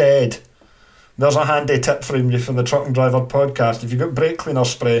wasps dead. There's a handy tip from the Truck and Driver podcast. If you've got brake cleaner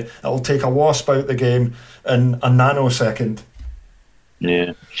spray, it'll take a wasp out the game in a nanosecond.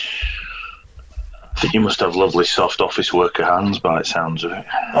 Yeah. I think you must have lovely soft office worker hands by the sounds of it.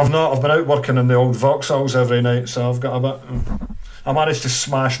 I've not. I've been out working in the old Vauxhalls every night, so I've got a bit... I managed to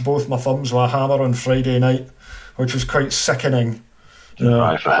smash both my thumbs with a hammer on Friday night, which was quite sickening.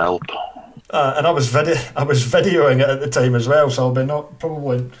 Right for help. And I was videoing it at the time as well, so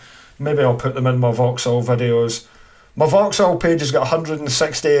maybe I'll put them in my Vauxhall videos. My Vauxhall page has got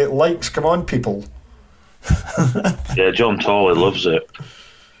 168 likes. Come on, people. Yeah, John Tawley loves it.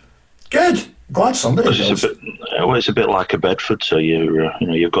 Good. Glad somebody does. It's a bit like a Bedford, so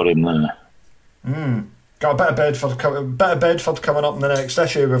you've got him there. Got a bit of Bedford coming up in the next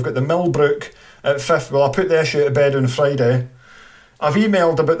issue. We've got the Millbrook at 5th. Well, I put the issue to bed on Friday. I've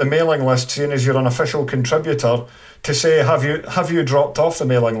emailed about the mailing list, seeing as you're an official contributor, to say, have you dropped off the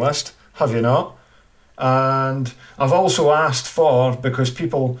mailing list? Have you not? And I've also asked for, because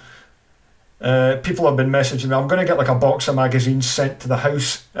people have been messaging me, I'm going to get like a box of magazines sent to the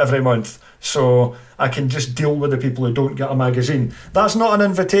house every month, so I can just deal with the people who don't get a magazine. That's not an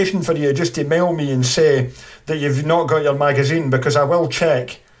invitation for you just to mail me and say that you've not got your magazine, because I will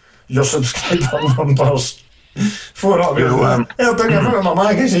check your subscriber numbers. Don't get rid of my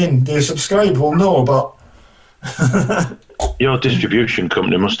magazine. Do you subscribe? Well, no, but Your distribution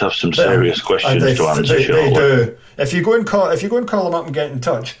company must have some serious questions to answer. They do. If you go and call them up and get in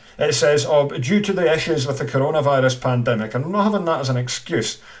touch, it says, due to the issues with the coronavirus pandemic, and I'm not having that as an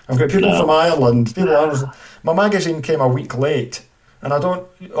excuse. I've got people from Ireland. My magazine came a week late, and I don't,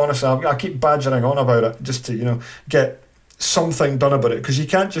 honestly, I keep badgering on about it just to, get something done about it, because you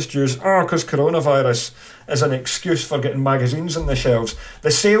can't just use, because coronavirus is an excuse for getting magazines on the shelves.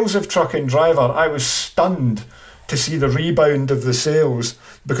 The sales of Truck and Driver, I was stunned to see the rebound of the sales,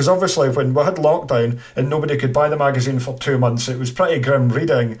 because obviously when we had lockdown and nobody could buy the magazine for 2 months, it was pretty grim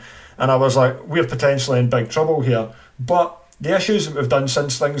reading, and I was like, we're potentially in big trouble here. But the issues that we've done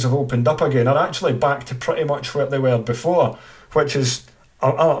since things have opened up again are actually back to pretty much where they were before, which is,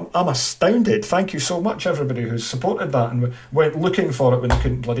 I'm astounded. Thank you so much, everybody who's supported that and went looking for it when they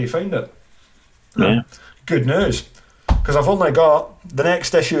couldn't bloody find it. Yeah. Good news, because I've only got, the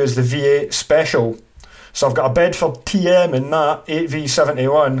next issue is the V8 special. So I've got a Bedford TM in that,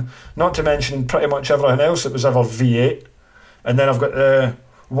 8V71, not to mention pretty much everything else that was ever V8. And then I've got the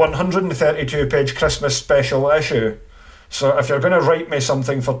 132-page Christmas special issue. So if you're going to write me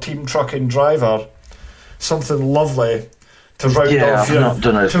something for Team Truck and Driver, something lovely to round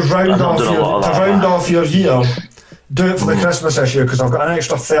off your year, do it for the Christmas issue, because I've got an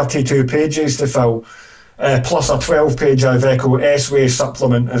extra 32 pages to fill, plus a 12-page Iveco S-Way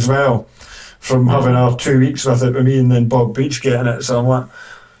supplement as well, from having our 2 weeks with it with me and then Bob Beach getting it. So I'm like,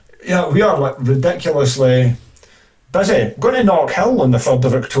 we are like ridiculously busy. Going to Knock Hill on the 3rd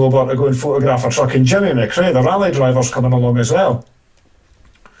of October to go and photograph a truck, and Jimmy McRae, the rally driver's coming along as well.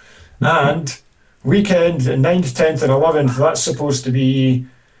 And weekend, 9th, 10th and 11th, that's supposed to be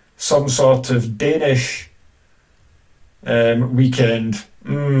some sort of Danish weekend.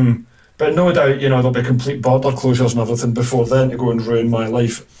 But no doubt, there'll be complete border closures and everything before then to go and ruin my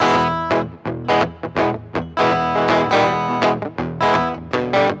life.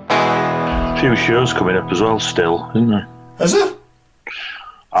 Few shows coming up as well still, isn't there? Is it?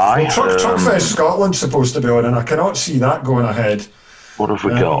 Aye. Well, Truckfest Scotland's supposed to be on, and I cannot see that going ahead. What have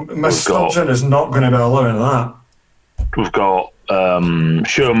we got? Miss Sturgeon is not going to be allowing that. We've got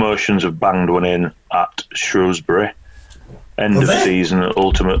Show Motions have banged one in at Shrewsbury. End of season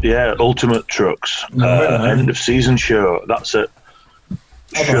Ultimate Trucks. End of season show. That's at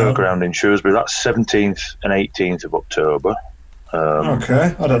Showground in Shrewsbury. That's 17th and 18th of October.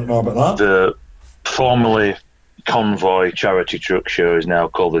 Okay, I didn't know about that. The formerly Convoy Charity Truck Show is now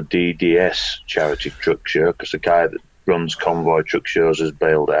called the DDS Charity Truck Show, because the guy that runs Convoy Truck Shows has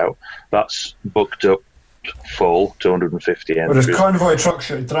bailed out. That's booked up full, 250 entries. But Convoy Truck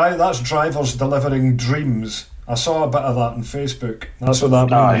Show, that's drivers delivering dreams. I saw a bit of that on Facebook. That's what that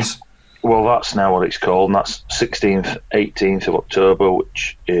means. Well, that's now what it's called, and that's 16th, 18th of October,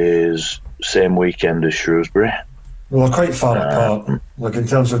 which is same weekend as Shrewsbury. Well, they're quite far apart, like in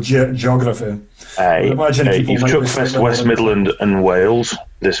terms of geography. You've Truckfest West Midland and Wales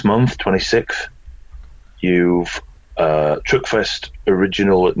this month, 26th. You've Truckfest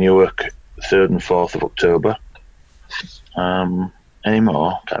Original at Newark, 3rd and 4th of October. Any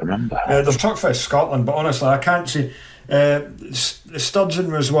more? Can't remember. There's Truckfest Scotland, but honestly, I can't see. Sturgeon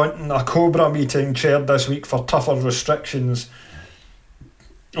was wanting a Cobra meeting chaired this week for tougher restrictions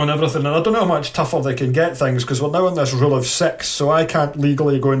on everything, and I don't know how much tougher they can get things, because we're now on this rule of 6, so I can't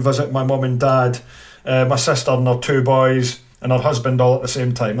legally go and visit my mum and dad, my sister and her 2 boys and her husband all at the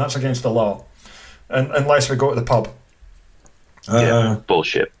same time. That's against the law, unless we go to the pub.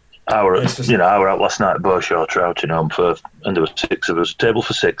 Bullshit. I were out last night at Beaushore trouting home and there were 6 of us. Table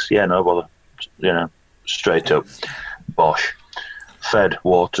for 6, no bother. Straight up. Bosh. Fed,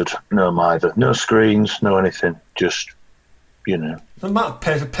 watered, no mither. No screens, no anything. Just, The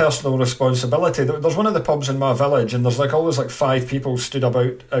matter of personal responsibility. There's one of the pubs in my village, and there's always 5 people stood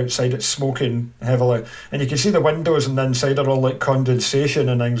about outside it smoking heavily, and you can see the windows and the inside are all condensation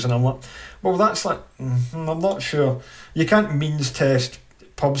and things, and I'm like, well, that's I'm not sure. You can't means test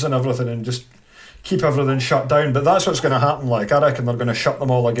pubs and everything and just keep everything shut down, but that's what's going to happen. I reckon they're going to shut them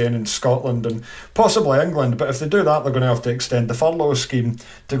all again in Scotland and possibly England, but if they do that, they're going to have to extend the furlough scheme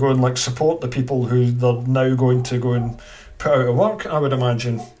to go and support the people who they're now going to go and put out of work, I would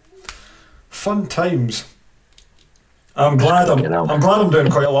imagine. Fun times. I'm glad I'm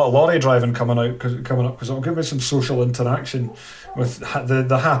doing quite a lot of lorry driving coming up, because it'll give me some social interaction with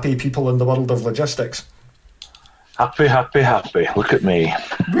the happy people in the world of logistics. Happy. Look at me.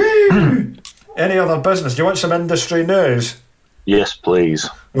 Woo! Any other business? Do you want some industry news? Yes, please.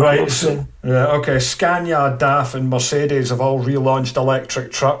 Right, so, yeah, okay. Scania, DAF, and Mercedes have all relaunched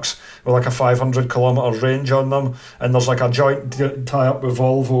electric trucks with like a 500-kilometre range on them, and there's like a joint tie-up with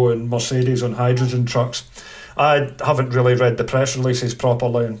Volvo and Mercedes on hydrogen trucks. I haven't really read the press releases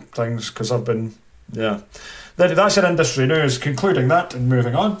properly and things because I've been, yeah. That's your industry news. Concluding that and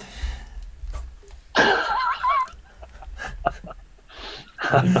moving on.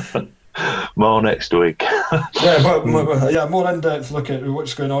 More next week. More in-depth look at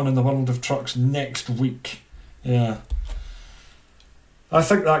what's going on in the world of trucks next week. Yeah, I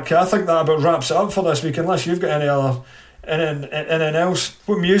think that about wraps it up for this week. Unless you've got anything else.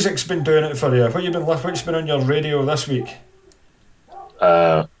 What music's been doing it for you? What's been on your radio this week?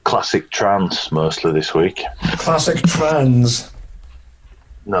 Classic trance mostly this week. Classic trance.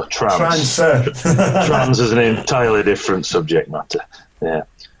 No, trance. Trance is an entirely different subject matter.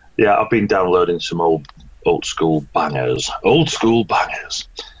 Yeah, I've been downloading some old school bangers.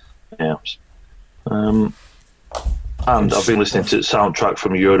 Yeah. And I've been listening to the soundtrack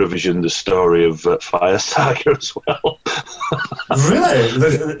from Eurovision, the story of Fire Saga as well.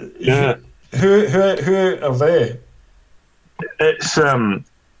 Really? Yeah. Who are they? It's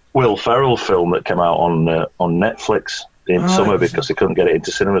Will Ferrell film that came out on Netflix in summer because they couldn't get it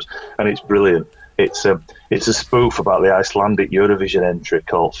into cinemas, and it's brilliant. It's a spoof about the Icelandic Eurovision entry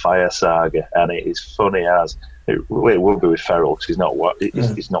called Fire Saga, and it is funny as it would be with Ferrell because he's not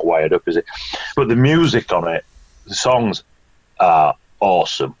wired up, is it? But the music on it, the songs are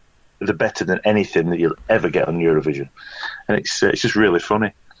awesome. They're better than anything that you'll ever get on Eurovision, and it's just really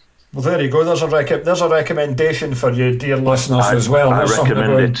funny. Well, there you go. There's a recommendation for you, dear listeners, as well. I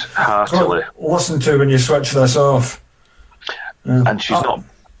recommend it heartily. Listen to when you switch this off. And she's not,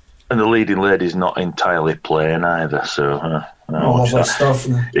 and the leading lady's not entirely plain either. So, all of that stuff.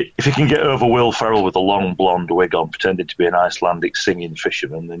 If you can get over Will Ferrell with a long blonde wig on, pretending to be an Icelandic singing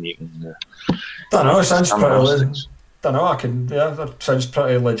fisherman, then you can. Don't know. It sounds pretty. Don't know. That sounds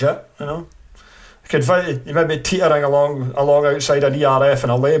pretty legit. You know. You might be teetering along outside an ERF in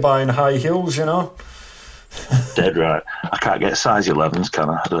a lay-by in high heels, you know. Dead right. I can't get size 11s, can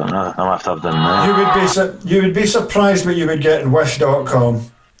I? I don't know. I'll have to have them there. You would be surprised what you would get in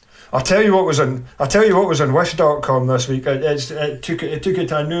Wish.com. I'll tell you what was on Wish.com this week. It took it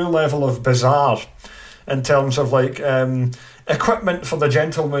to a new level of bizarre in terms of like equipment for the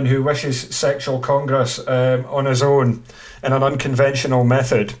gentleman who wishes sexual congress on his own in an unconventional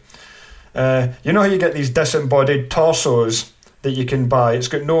method. You know how you get these disembodied torsos that you can buy? It's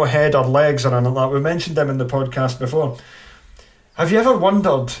got no head or legs or anything like that. We mentioned them in the podcast before. Have you ever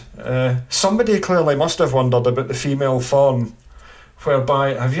wondered, somebody clearly must have wondered about the female form,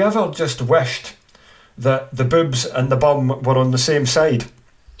 whereby, have you ever just wished that the boobs and the bum were on the same side?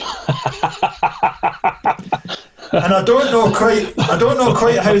 And I don't know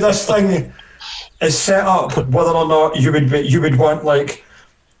quite how this thing is set up, whether or not you would want like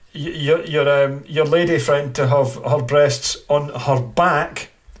your lady friend to have her breasts on her back,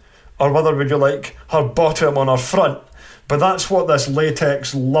 or whether would you like her bottom on her front. But that's what this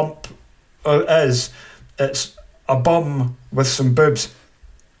latex lump is. It's a bum with some boobs.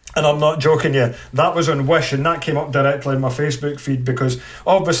 And I'm not joking you, that was on Wish, and that came up directly in my Facebook feed because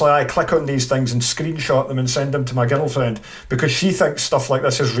obviously I click on these things and screenshot them and send them to my girlfriend because she thinks stuff like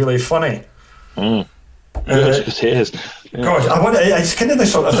this is really funny. It is. Yeah. God, it's kind of the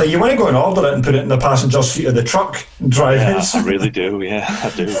sort of thing you want to go and order it and put it in the passenger seat of the truck and drive it. Yeah, I really do. Yeah, I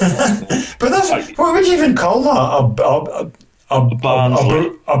do. But that's what would you even call that?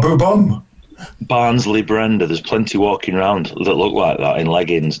 A boo-bum? Barnsley Brenda. There's plenty walking around that look like that in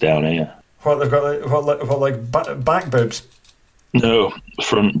leggings down here. What they've got back boobs? No,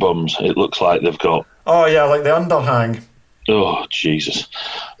 front bums. It looks like they've got. Oh yeah, like the underhang. Oh Jesus.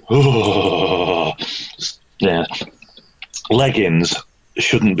 Oh yeah. Leggings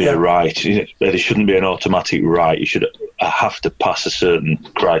shouldn't be a right. There shouldn't be an automatic right. You should have to pass a certain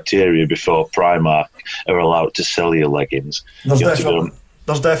criteria before Primark are allowed to sell your leggings.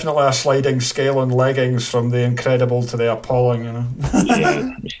 There's definitely a sliding scale on leggings from the incredible to the appalling, you know.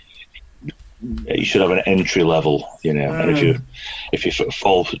 Yeah. You should have an entry level, you know. And if you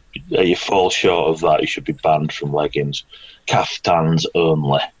fall short of that, you should be banned from leggings. Caftans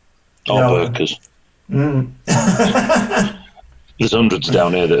only, or burkas. There's hundreds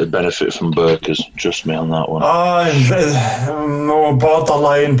down here that would benefit from burkas. Trust me on that one. No,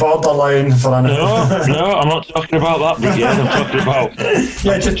 borderline for anything. No, I'm not talking about that brigade. I'm talking about.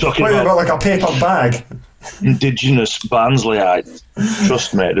 Talking about like a paper bag. indigenous Barnsleyite.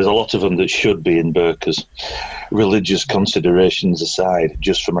 Trust me, there's a lot of them that should be in burqas. Religious considerations aside,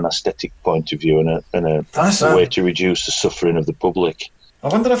 just from an aesthetic point of view and a way to reduce the suffering of the public. I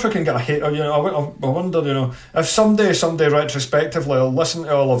wonder if we can get a hate. I wonder, if someday retrospectively I'll listen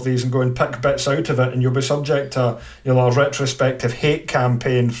to all of these and go and pick bits out of it, and you'll be subject to a retrospective hate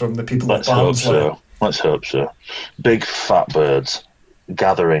campaign from the people at Barnsley. Let's hope so. Big fat birds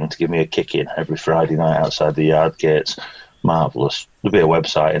gathering to give me a kick in every Friday night outside the yard gates. Marvellous. There'll be a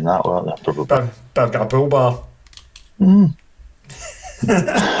website in that, won't there? Probably. I've got a bull bar. On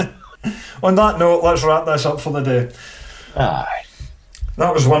that note, let's wrap this up for the day. Aye.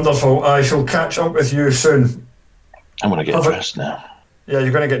 That was wonderful. I shall catch up with you soon. I'm going to get dressed now. Yeah,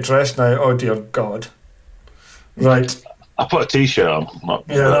 you're going to get dressed now. Oh, dear God. Right. I put a T-shirt on.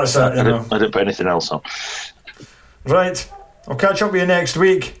 That's it. I didn't put anything else on. Right. I'll catch up with you next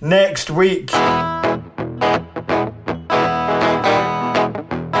week.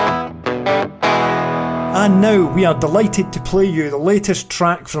 And now we are delighted to play you the latest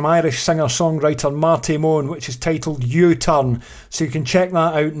track from Irish singer-songwriter Marty Moan, which is titled U-Turn, so you can check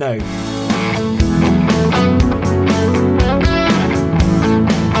that out now.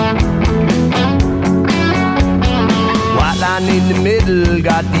 White line in the middle,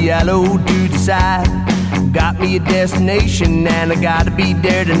 got the yellow to the side. Got me a destination and I gotta be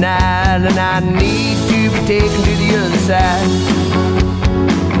there tonight. And I need to be taken to the other side.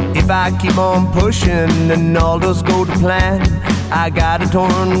 If I keep on pushing and all does go to plan, I gotta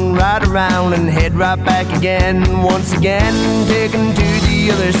turn right around and head right back again. Once again, taken to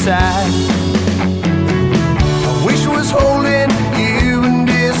the other side. I wish I was holding you in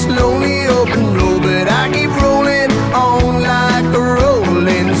this lonely open road, but I keep rolling on like a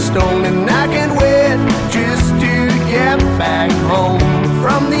rolling stone. And I can't wait just to get back home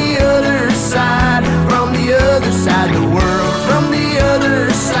from the other side, from the other side of the world, from the other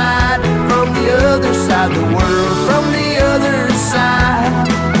side, from the other side of the world, from the other side.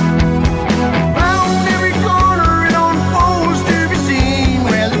 Round every corner it unfolds to be seen,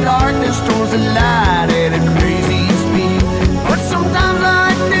 where the darkness turns the light at a crazy speed. But sometimes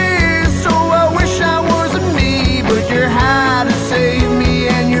like this, so I wish I wasn't me, but you're high to save me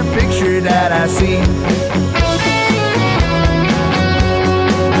and your picture that I see.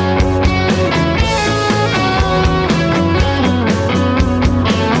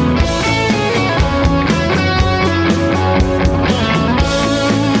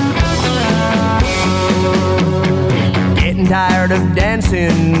 Tired of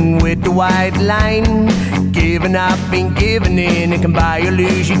dancing with the white line, giving up and giving in, it can buy or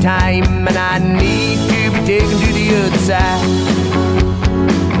lose your time. And I need to be taken to the other side.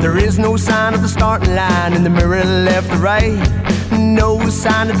 There is no sign of the starting line in the mirror left or right. No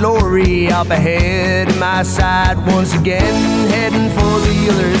sign of glory up ahead in my side. Once again, heading for the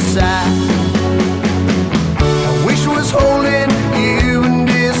other side. I wish I was holding you in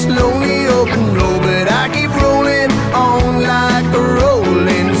this lonely open road, but I keep rolling on like a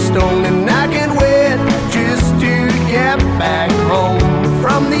rolling stone. And I can't wait just to get back home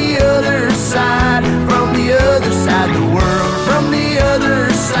from the other side, from the other side of the world, from the other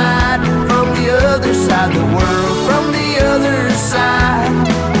side, from the other side of the world, from the other side.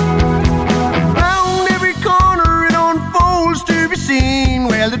 Round every corner it unfolds to be seen,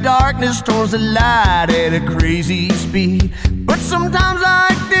 where the darkness turns the light at a crazy speed. But sometimes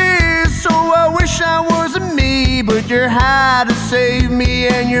like this, so I wish I wasn't me, but you're high to save me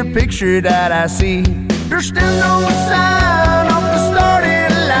and your picture that I see. There's still no sign of the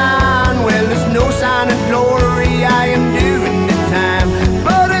starting line, well there's no sign of glory, I am doing the time.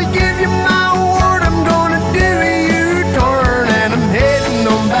 But I'll give you my word, I'm gonna do a U-turn, and I'm heading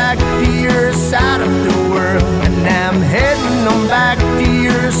on back to your side of the world. And I'm heading on back to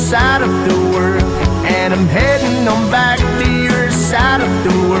your side of the world. And I'm heading on back to your side of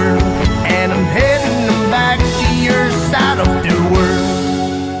the world. And I'm heading on back to your side of the world.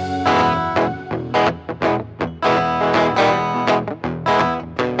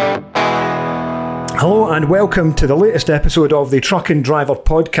 Hello and welcome to the latest episode of the Truck and Driver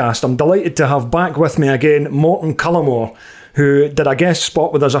podcast. I'm delighted to have back with me again Morton Cullimore, who did a guest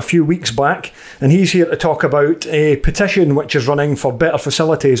spot with us a few weeks back, and he's here to talk about a petition which is running for better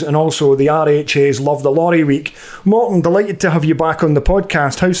facilities and also the RHA's Love the Lorry Week. Morton, delighted to have you back on the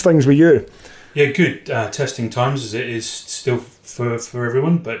podcast. How's things with you? Yeah, good. Testing times as it is still for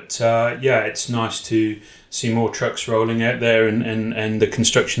everyone, but yeah, it's nice to see more trucks rolling out there, and the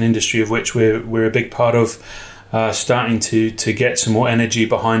construction industry, of which we're a big part of, starting to get some more energy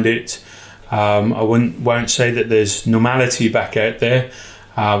behind it. I won't say that there's normality back out there,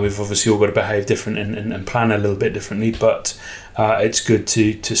 We've obviously all got to behave different and plan a little bit differently, but it's good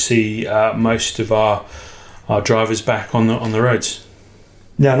to see most of our drivers back on the roads.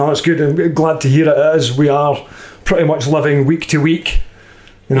 Yeah, no, it's good. I'm glad to hear it. As we are pretty much living week to week.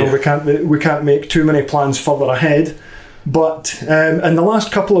 We can't make too many plans further ahead. But in the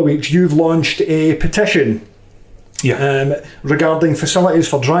last couple of weeks, you've launched a petition regarding facilities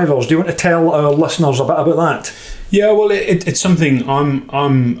for drivers. Do you want to tell our listeners a bit about that? Yeah, well, it's something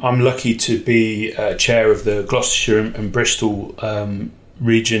I'm lucky to be chair of the Gloucestershire and Bristol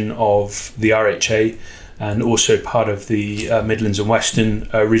region of the RHA, and also part of the Midlands and Western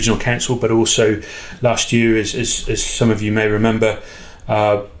Regional Council. But also last year, as some of you may remember,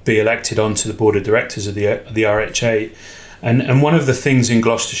 be elected onto the board of directors of the RHA. And one of the things in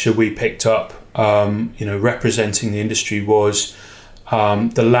Gloucestershire we picked up, representing the industry, was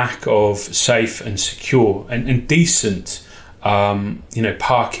the lack of safe and secure and decent,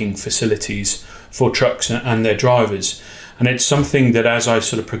 parking facilities for trucks and their drivers. And it's something that, as I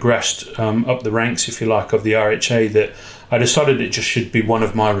sort of progressed up the ranks, if you like, of the RHA, that I decided it just should be one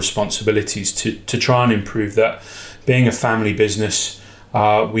of my responsibilities to try and improve that. Being a family business,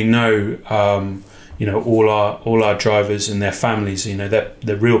 we know, all our drivers and their families,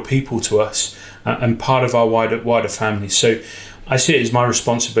 they're real people to us and part of our wider family. So I see it as my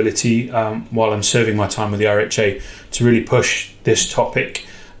responsibility while I'm serving my time with the RHA to really push this topic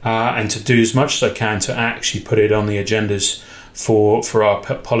and to do as much as I can to actually put it on the agendas for our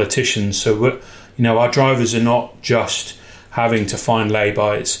politicians. So our drivers are not just having to find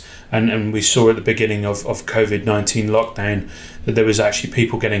lay-bys, and we saw at the beginning of COVID-19 lockdown that there was actually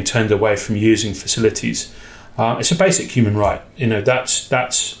people getting turned away from using facilities. It's a basic human right.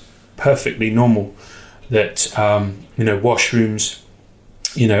 That's perfectly normal that washrooms,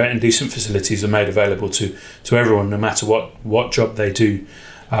 and decent facilities are made available to everyone, no matter what job they do.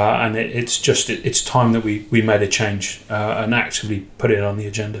 And it's time that we made a change and actually put it on the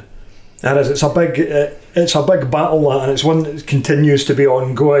agenda. It is. It's a big battle, and it's one that continues to be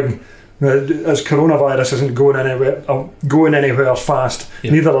ongoing. As coronavirus isn't going anywhere fast.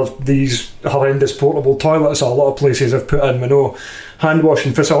 Yeah. Neither are these horrendous portable toilets a lot of places have put in. We know hand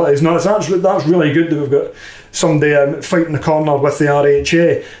washing facilities. No, that's really good that we've got somebody fighting the corner with the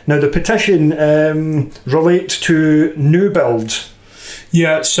RHA. Now the petition relates to new builds.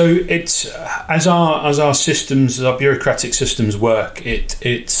 Yeah, so it's as our systems, as our bureaucratic systems work,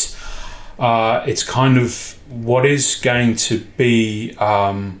 it's kind of what is going to be,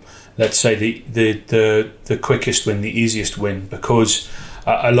 let's say the quickest win, the easiest win, because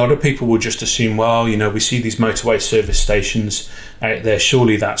a lot of people will just assume, well, we see these motorway service stations out there,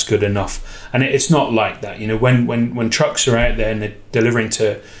 surely that's good enough, and it's not like that. When trucks are out there and they're delivering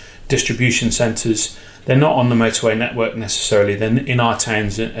to distribution centres, they're not on the motorway network necessarily. They're in our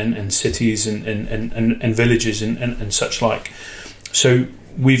towns and cities and villages and such like. So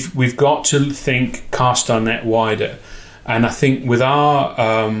we've got to cast our net wider. And I think with our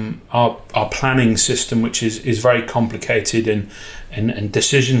planning system, which is very complicated, and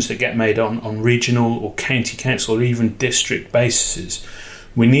decisions that get made on regional or county council or even district bases,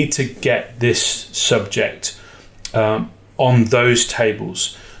 we need to get this subject on those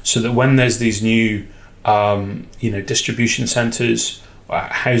tables, so that when there's these new distribution centres,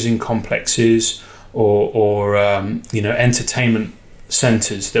 housing complexes, or entertainment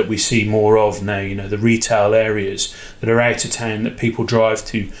centres that we see more of now, the retail areas that are out of town that people drive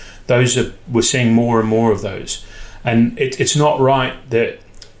to, we're seeing more and more of those. And it's not right that,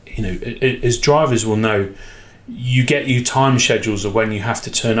 as drivers will know, you get your time schedules of when you have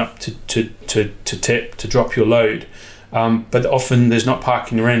to turn up to tip, to drop your load, but often there's not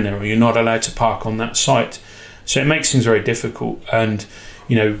parking around there, or you're not allowed to park on that site. So it makes things very difficult. And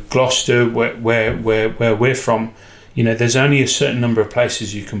Gloucester, where we're from, there's only a certain number of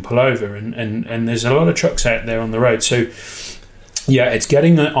places you can pull over, and there's a lot of trucks out there on the road. So yeah, it's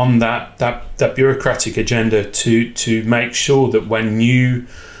getting on that bureaucratic agenda to make sure that when new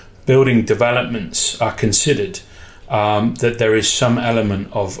building developments are considered, that there is some element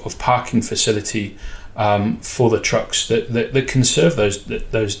of parking facility for the trucks that can serve those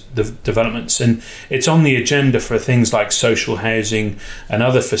developments. And it's on the agenda for things like social housing and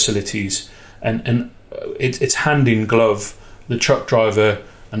other facilities, and it's hand in glove. The truck driver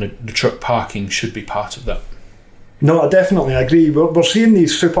and the truck parking should be part of that. No, I definitely agree. We're seeing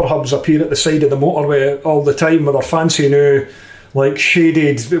these super hubs appear at the side of the motorway all the time with their fancy new,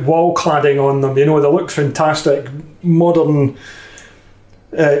 shaded wall cladding on them. They look fantastic, modern,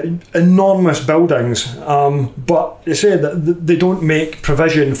 enormous buildings. But they say that they don't make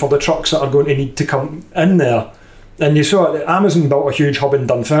provision for the trucks that are going to need to come in there. And you saw it, Amazon built a huge hub in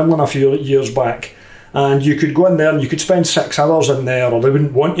Dunfermline a few years back, and you could go in there and you could spend 6 hours in there, or they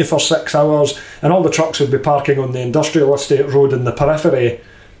wouldn't want you for 6 hours, and all the trucks would be parking on the industrial estate road in the periphery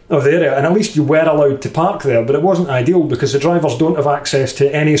of the area, and at least you were allowed to park there, but it wasn't ideal because the drivers don't have access to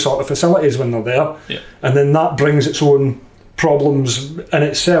any sort of facilities when they're there, and then that brings its own problems in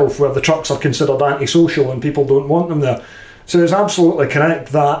itself, where the trucks are considered antisocial and people don't want them there. So it's absolutely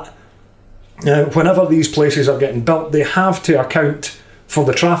correct that whenever these places are getting built, they have to account for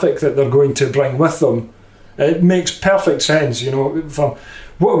the traffic that they're going to bring with them. It makes perfect sense, for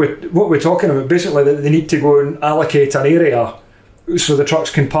what we're talking about. Basically, that they need to go and allocate an area so the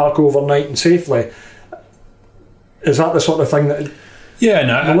trucks can park overnight and safely. Is that the sort of thing that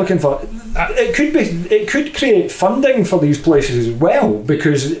we're looking for? It could create funding for these places as well,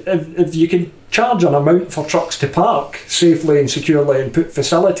 because if you can charge an amount for trucks to park safely and securely and put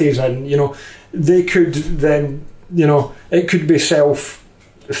facilities in, they could then, it could be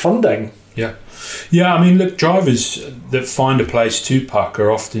self-funding. Yeah, I mean, look, drivers that find a place to park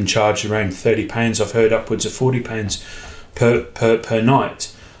are often charged around £30. I've heard upwards of £40 per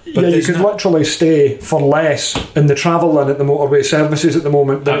night. But you could literally stay for less in the travel lane at the motorway services at the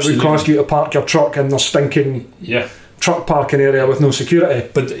moment than it would cost you to park your truck in the stinking truck parking area with no security.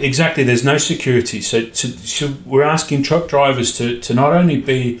 But exactly, there's no security. So we're asking truck drivers to not only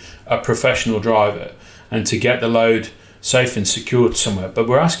be a professional driver and to get the load safe and secured somewhere, but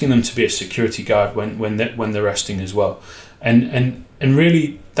we're asking them to be a security guard when they're resting as well. And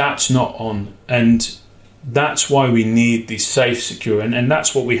really, that's not on. And that's why we need these safe, secure, and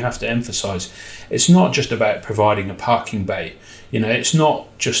that's what we have to emphasise. It's not just about providing a parking bay. It's not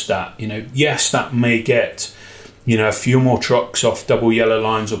just that. Yes, that may get a few more trucks off double yellow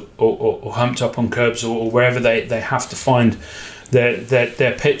lines or humped up on curbs or wherever they have to find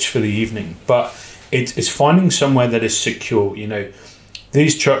their pitch for the evening. But it's finding somewhere that is secure.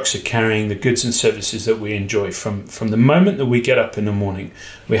 These trucks are carrying the goods and services that we enjoy from the moment that we get up in the morning.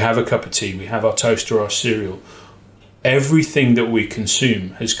 We have a cup of tea, we have our toast or our cereal. Everything that we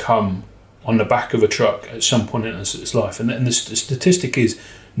consume has come on the back of a truck at some point in its life. And the statistic is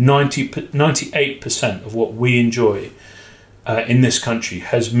 98% of what we enjoy in this country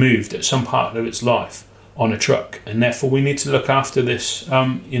has moved at some part of its life on a truck. And therefore we need to look after this,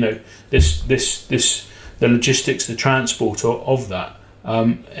 the logistics, the transport of that.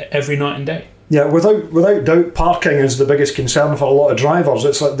 Every night and day. Yeah, without doubt, parking is the biggest concern for a lot of drivers.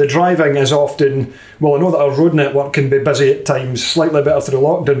 It's like the driving is often, well, I know that our road network can be busy at times, slightly better through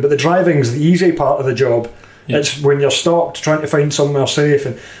lockdown, but the driving's the easy part of the job. Yeah. It's when you're stopped trying to find somewhere safe.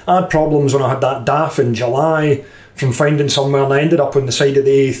 And I had problems when I had that DAF in July from finding somewhere, and I ended up on the side of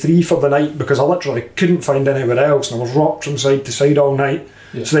the A3 for the night because I literally couldn't find anywhere else, and I was rocked from side to side all night.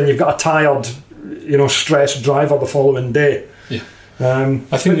 Yeah. So then you've got a tired, stressed driver the following day. Yeah.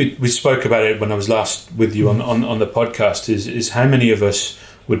 I think we spoke about it when I was last with you on the podcast. Is how many of us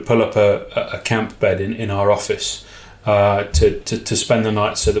would pull up a camp bed in our office to spend the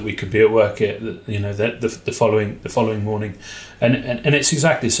night so that we could be at work the following morning, and it's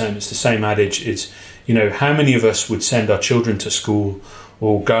exactly the same. It's the same adage. It's how many of us would send our children to school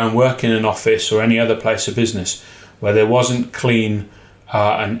or go and work in an office or any other place of business where there wasn't clean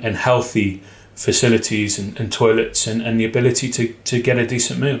and healthy facilities and toilets and the ability to get a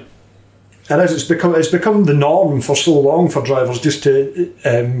decent meal. And as it's become the norm for so long for drivers just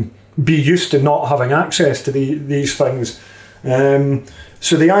to be used to not having access to these things.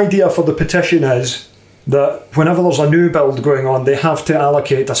 So the idea for the petition is that whenever there's a new build going on, they have to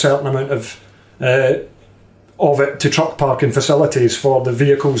allocate a certain amount of it to truck parking facilities for the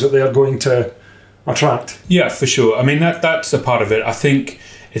vehicles that they are going to attract. Yeah, for sure. I mean, that's the part of it. I think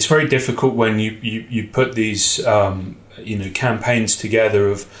it's very difficult when you put these campaigns together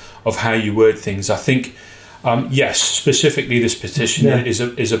of how you word things. I think yes, specifically this petition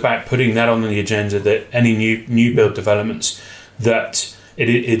is about putting that on the agenda, that any new build developments, that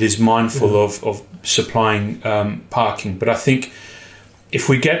it is mindful of supplying parking. But I think if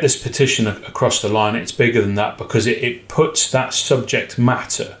we get this petition across the line, it's bigger than that, because it puts that subject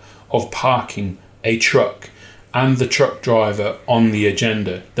matter of parking a truck and the truck driver on the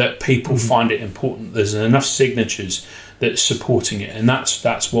agenda, that people find it important. There's enough signatures that's supporting it, and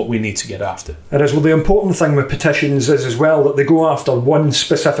that's what we need to get after. It is. Well, the important thing with petitions is as well that they go after one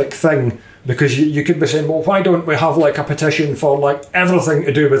specific thing, because you could be saying, well, why don't we have like a petition for like everything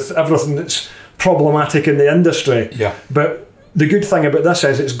to do with everything that's problematic in the industry? Yeah. But the good thing about this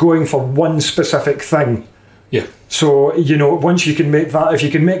is it's going for one specific thing. Yeah. So, once you can make that, if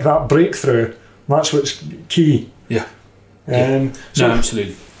you can make that breakthrough, that's what's key. Yeah. No,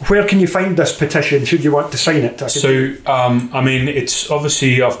 absolutely. where can you find this petition should you want to sign it? So, it's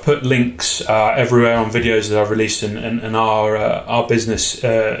obviously, I've put links everywhere on videos that I've released and our business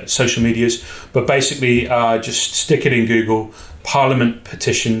social medias. But basically, just stick it in Google, Parliament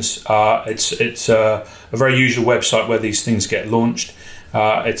petitions. It's a very usual website where these things get launched.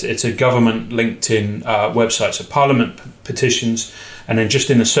 It's a government LinkedIn website, so Parliament petitions, and then just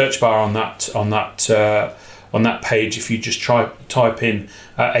in the search bar on that page, if you just type in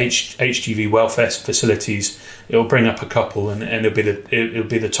HGV welfare facilities, it'll bring up a couple, and it'll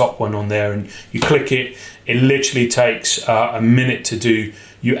be the top one on there. And you click it. It literally takes a minute to do.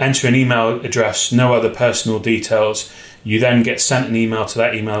 You enter an email address, no other personal details. You then get sent an email to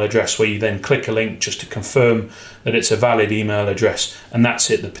that email address, where you then click a link just to confirm that it's a valid email address, and that's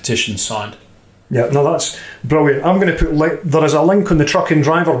it. The petition's signed. Yeah, no, that's brilliant. I'm going to put there is a link on the Truck and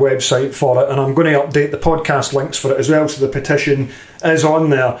Driver website for it, and I'm going to update the podcast links for it as well, so the petition is on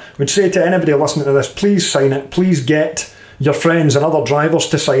there. I would say to anybody listening to this, please sign it. Please get your friends and other drivers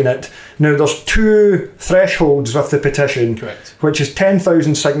to sign it. Now, there's 2 thresholds with the petition, correct, which is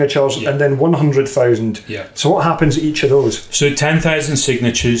 10,000 signatures and then 100,000. Yeah. So what happens at each of those? So 10,000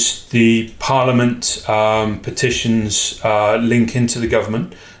 signatures, the Parliament petitions link into the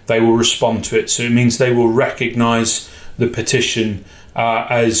government. They will respond to it. So it means they will recognise the petition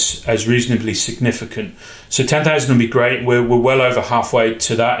as reasonably significant. So 10,000 will be great. We're well over halfway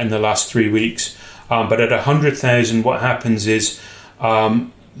to that in the last 3 weeks. But at 100,000, what happens is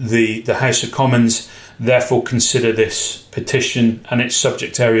the House of Commons therefore consider this petition and its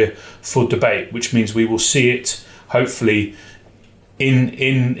subject area for debate, which means we will see it hopefully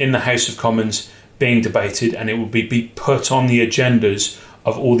in the House of Commons being debated, and it will be put on the agendas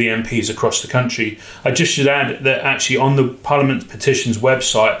of all the MPs across the country. I just should add that actually on the Parliament petitions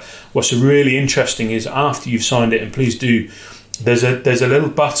website, what's really interesting is after you've signed it, and please do, there's a little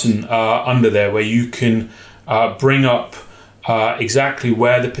button under there where you can bring up exactly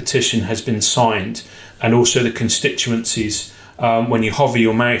where the petition has been signed, and also the constituencies when you hover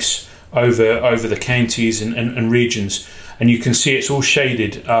your mouse over the counties and regions, and you can see it's all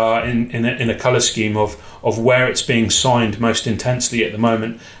shaded in a colour scheme of where it's being signed most intensely at the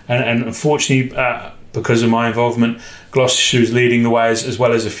moment. And unfortunately, because of my involvement, Gloucestershire is leading the way as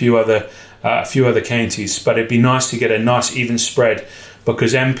well as a few other counties. But it'd be nice to get a nice even spread,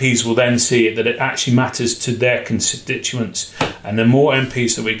 because MPs will then see it, that it actually matters to their constituents. And the more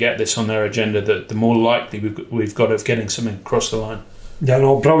MPs that we get this on their agenda, the more likely we've got of getting something across the line. Yeah,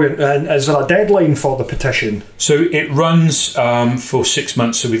 no, brilliant. And is there a deadline for the petition? So it runs for 6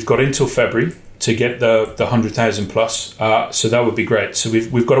 months. So we've got until February to get the 100,000 plus. So that would be great. So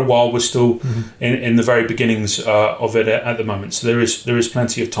we've got a while. We're still in the very beginnings of it at the moment. So there is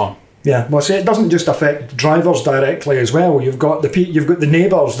plenty of time. Yeah, well, see, it doesn't just affect drivers directly as well. You've got the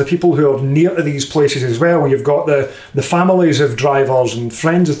neighbours, the people who are near to these places as well. You've got the families of drivers and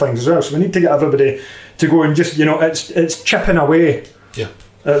friends of things as well. So we need to get everybody to go and just, it's chipping away. Yeah.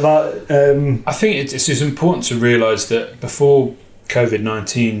 At that. I think it's important to realise that before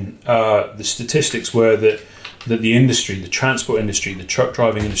COVID-19, the statistics were that the industry, the transport industry, the truck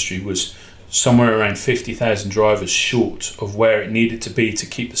driving industry was somewhere around 50,000 drivers short of where it needed to be to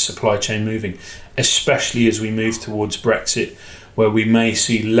keep the supply chain moving, especially as we move towards Brexit, where we may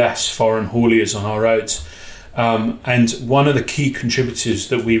see less foreign hauliers on our roads. And one of the key contributors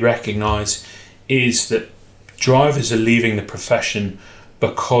that we recognise is that drivers are leaving the profession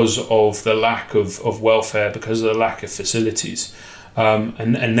because of the lack of welfare, because of the lack of facilities.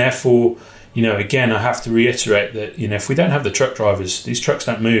 And therefore, again, I have to reiterate that, if we don't have the truck drivers, these trucks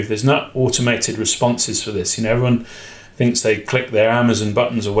don't move. There's not automated responses for this. Everyone thinks they click their Amazon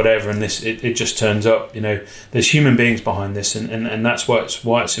buttons or whatever, and it just turns up. There's human beings behind this, and that's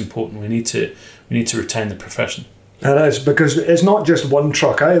why it's important. We need to retain the profession. It is, because it's not just one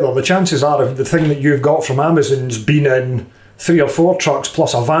truck either. The chances are the thing that you've got from Amazon's been in 3 or 4 trucks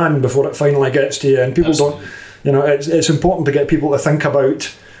plus a van before it finally gets to you, and people Absolutely. Don't. It's important to get people to think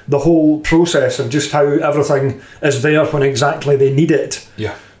about the whole process and just how everything is there when exactly they need it.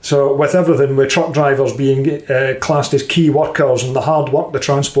 Yeah. So with everything, with truck drivers being classed as key workers and the hard work the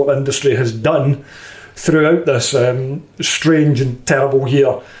transport industry has done throughout this strange and terrible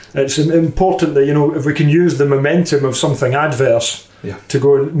year, it's important that, if we can use the momentum of something adverse to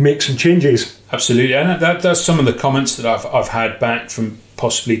go and make some changes. Absolutely. And that's some of the comments that I've had back from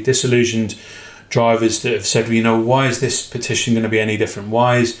possibly disillusioned drivers that have said, why is this petition going to be any different?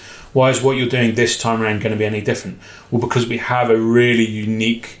 Why is what you're doing this time around going to be any different? Well, because we have a really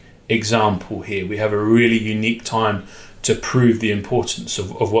unique example here. We have a really unique time to prove the importance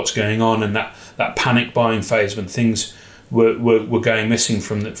of what's going on, and that panic buying phase when things were going missing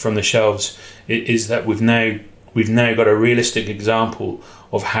from the shelves is that we've now got a realistic example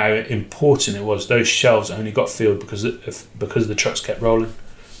of how important it was. Those shelves only got filled because the trucks kept rolling.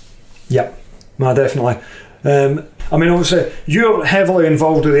 Yeah, no, definitely. I mean, obviously, you're heavily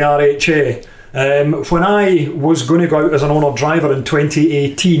involved with the RHA. When I was going to go out as an owner driver in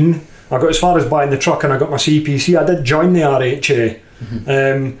 2018, I got as far as buying the truck and I got my CPC. I did join the RHA.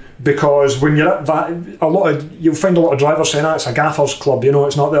 Because when you're at that, you'll find a lot of drivers saying it's a gaffers club,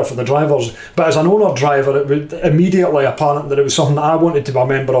 it's not there for the drivers. But as an owner driver, it was immediately apparent that it was something that I wanted to be a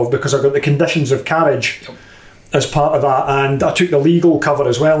member of, because I got the conditions of carriage as part of that, and I took the legal cover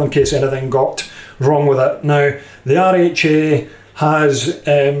as well in case anything got wrong with it. Now, the RHA has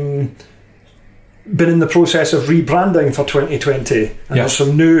been in the process of rebranding for 2020, and there's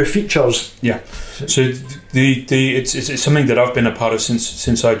some new features. Yeah. So it's something that I've been a part of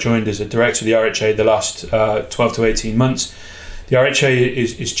since I joined as a director of the RHA the last 12 to 18 months. The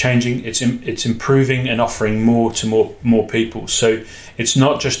RHA is changing. It's improving and offering more to more people. So it's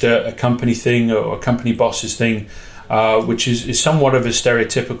not just a company thing or a company boss's thing, which is somewhat of a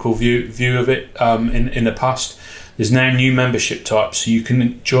stereotypical view of it in the past. There's now new membership types, so you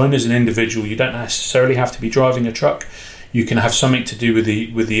can join as an individual. You don't necessarily have to be driving a truck. You can have something to do with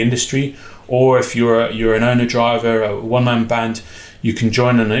the industry, or if you're an owner driver, a one-man band, you can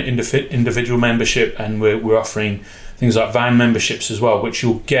join an individual membership, and we're offering things like van memberships as well, which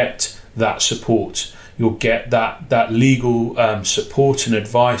you'll get that support. You'll get that legal support and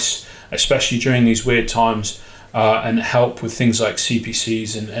advice, especially during these weird times, and help with things like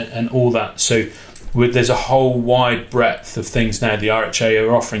CPCs and all that. So there's a whole wide breadth of things now the RHA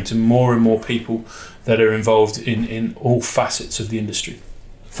are offering to more and more people that are involved in all facets of the industry.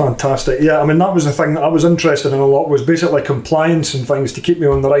 Fantastic. Yeah, I mean, that was the thing that I was interested in a lot, was basically compliance and things to keep me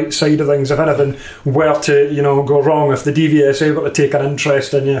on the right side of things if anything were to go wrong, if the DVSA were to take an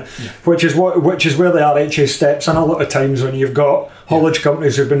interest in you, which is where the RHA steps in a lot of times, when you've got haulage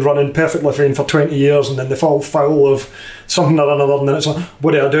companies who've been running perfectly fine for 20 years and then they fall foul of something or another, and then it's like,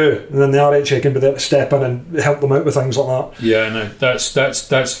 what do I do? And then the RHA can be there to step in and help them out with things like that. Yeah, no,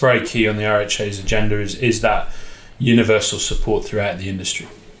 that's very key on the RHA's agenda, is that universal support throughout the industry.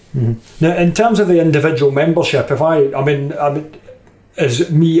 Mm-hmm. Now, in terms of the individual membership, if I mean, as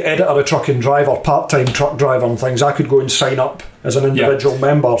me, editor of Truck and Driver, part-time truck driver and things, I could go and sign up as an individual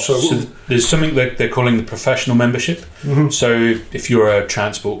member. So there's something that they're calling the professional membership. Mm-hmm. So if you're a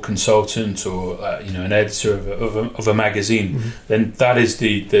transport consultant or an editor of a magazine, then that is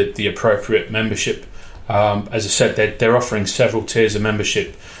the appropriate membership. As I said, they're offering several tiers of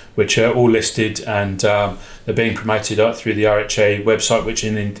membership, which are all listed, and they're being promoted up through the RHA website, which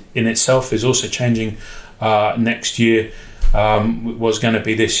in itself is also changing next year. Was going to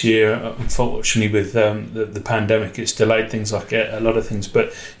be this year. Unfortunately, with the pandemic, it's delayed things like a lot of things.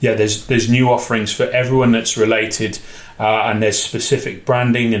 But yeah, there's new offerings for everyone that's related, and there's specific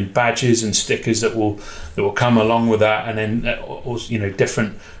branding and badges and stickers that will come along with that, and then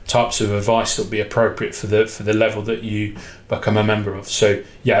different types of advice that will be appropriate for the level that you become a member of. So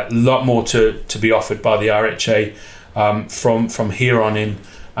yeah, a lot more to be offered by the RHA from here on in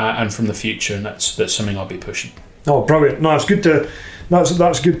and from the future, and that's something I'll be pushing. Oh, brilliant! No, it's good to.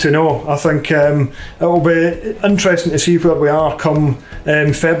 That's good to know. I think it'll be interesting to see where we are come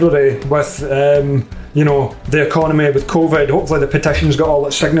February with the economy with COVID. Hopefully the petition's got all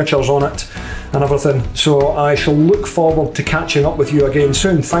its signatures on it and everything. So I shall look forward to catching up with you again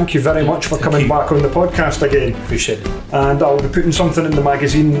soon. Thank you very much for coming back on the podcast again. Appreciate it. And I'll be putting something in the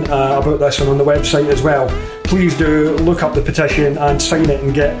magazine about this and on the website as well. Please do look up the petition and sign it,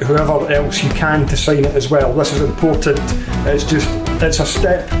 and get whoever else you can to sign it as well. This is important. It's a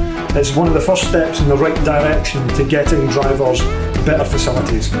step. It's one of the first steps in the right direction to getting drivers better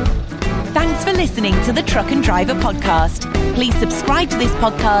facilities. Thanks for listening to the Truck and Driver podcast. Please subscribe to this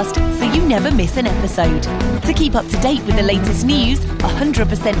podcast so you never miss an episode. To keep up to date with the latest news,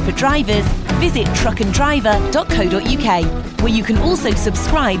 100% for drivers, visit truckanddriver.co.uk, where you can also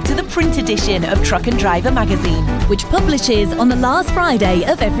subscribe to the print edition of Truck and Driver magazine, which publishes on the last Friday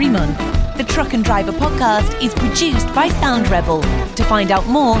of every month. The Truck and Driver podcast is produced by Sound Rebel. To find out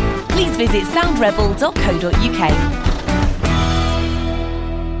more, please visit soundrebel.co.uk.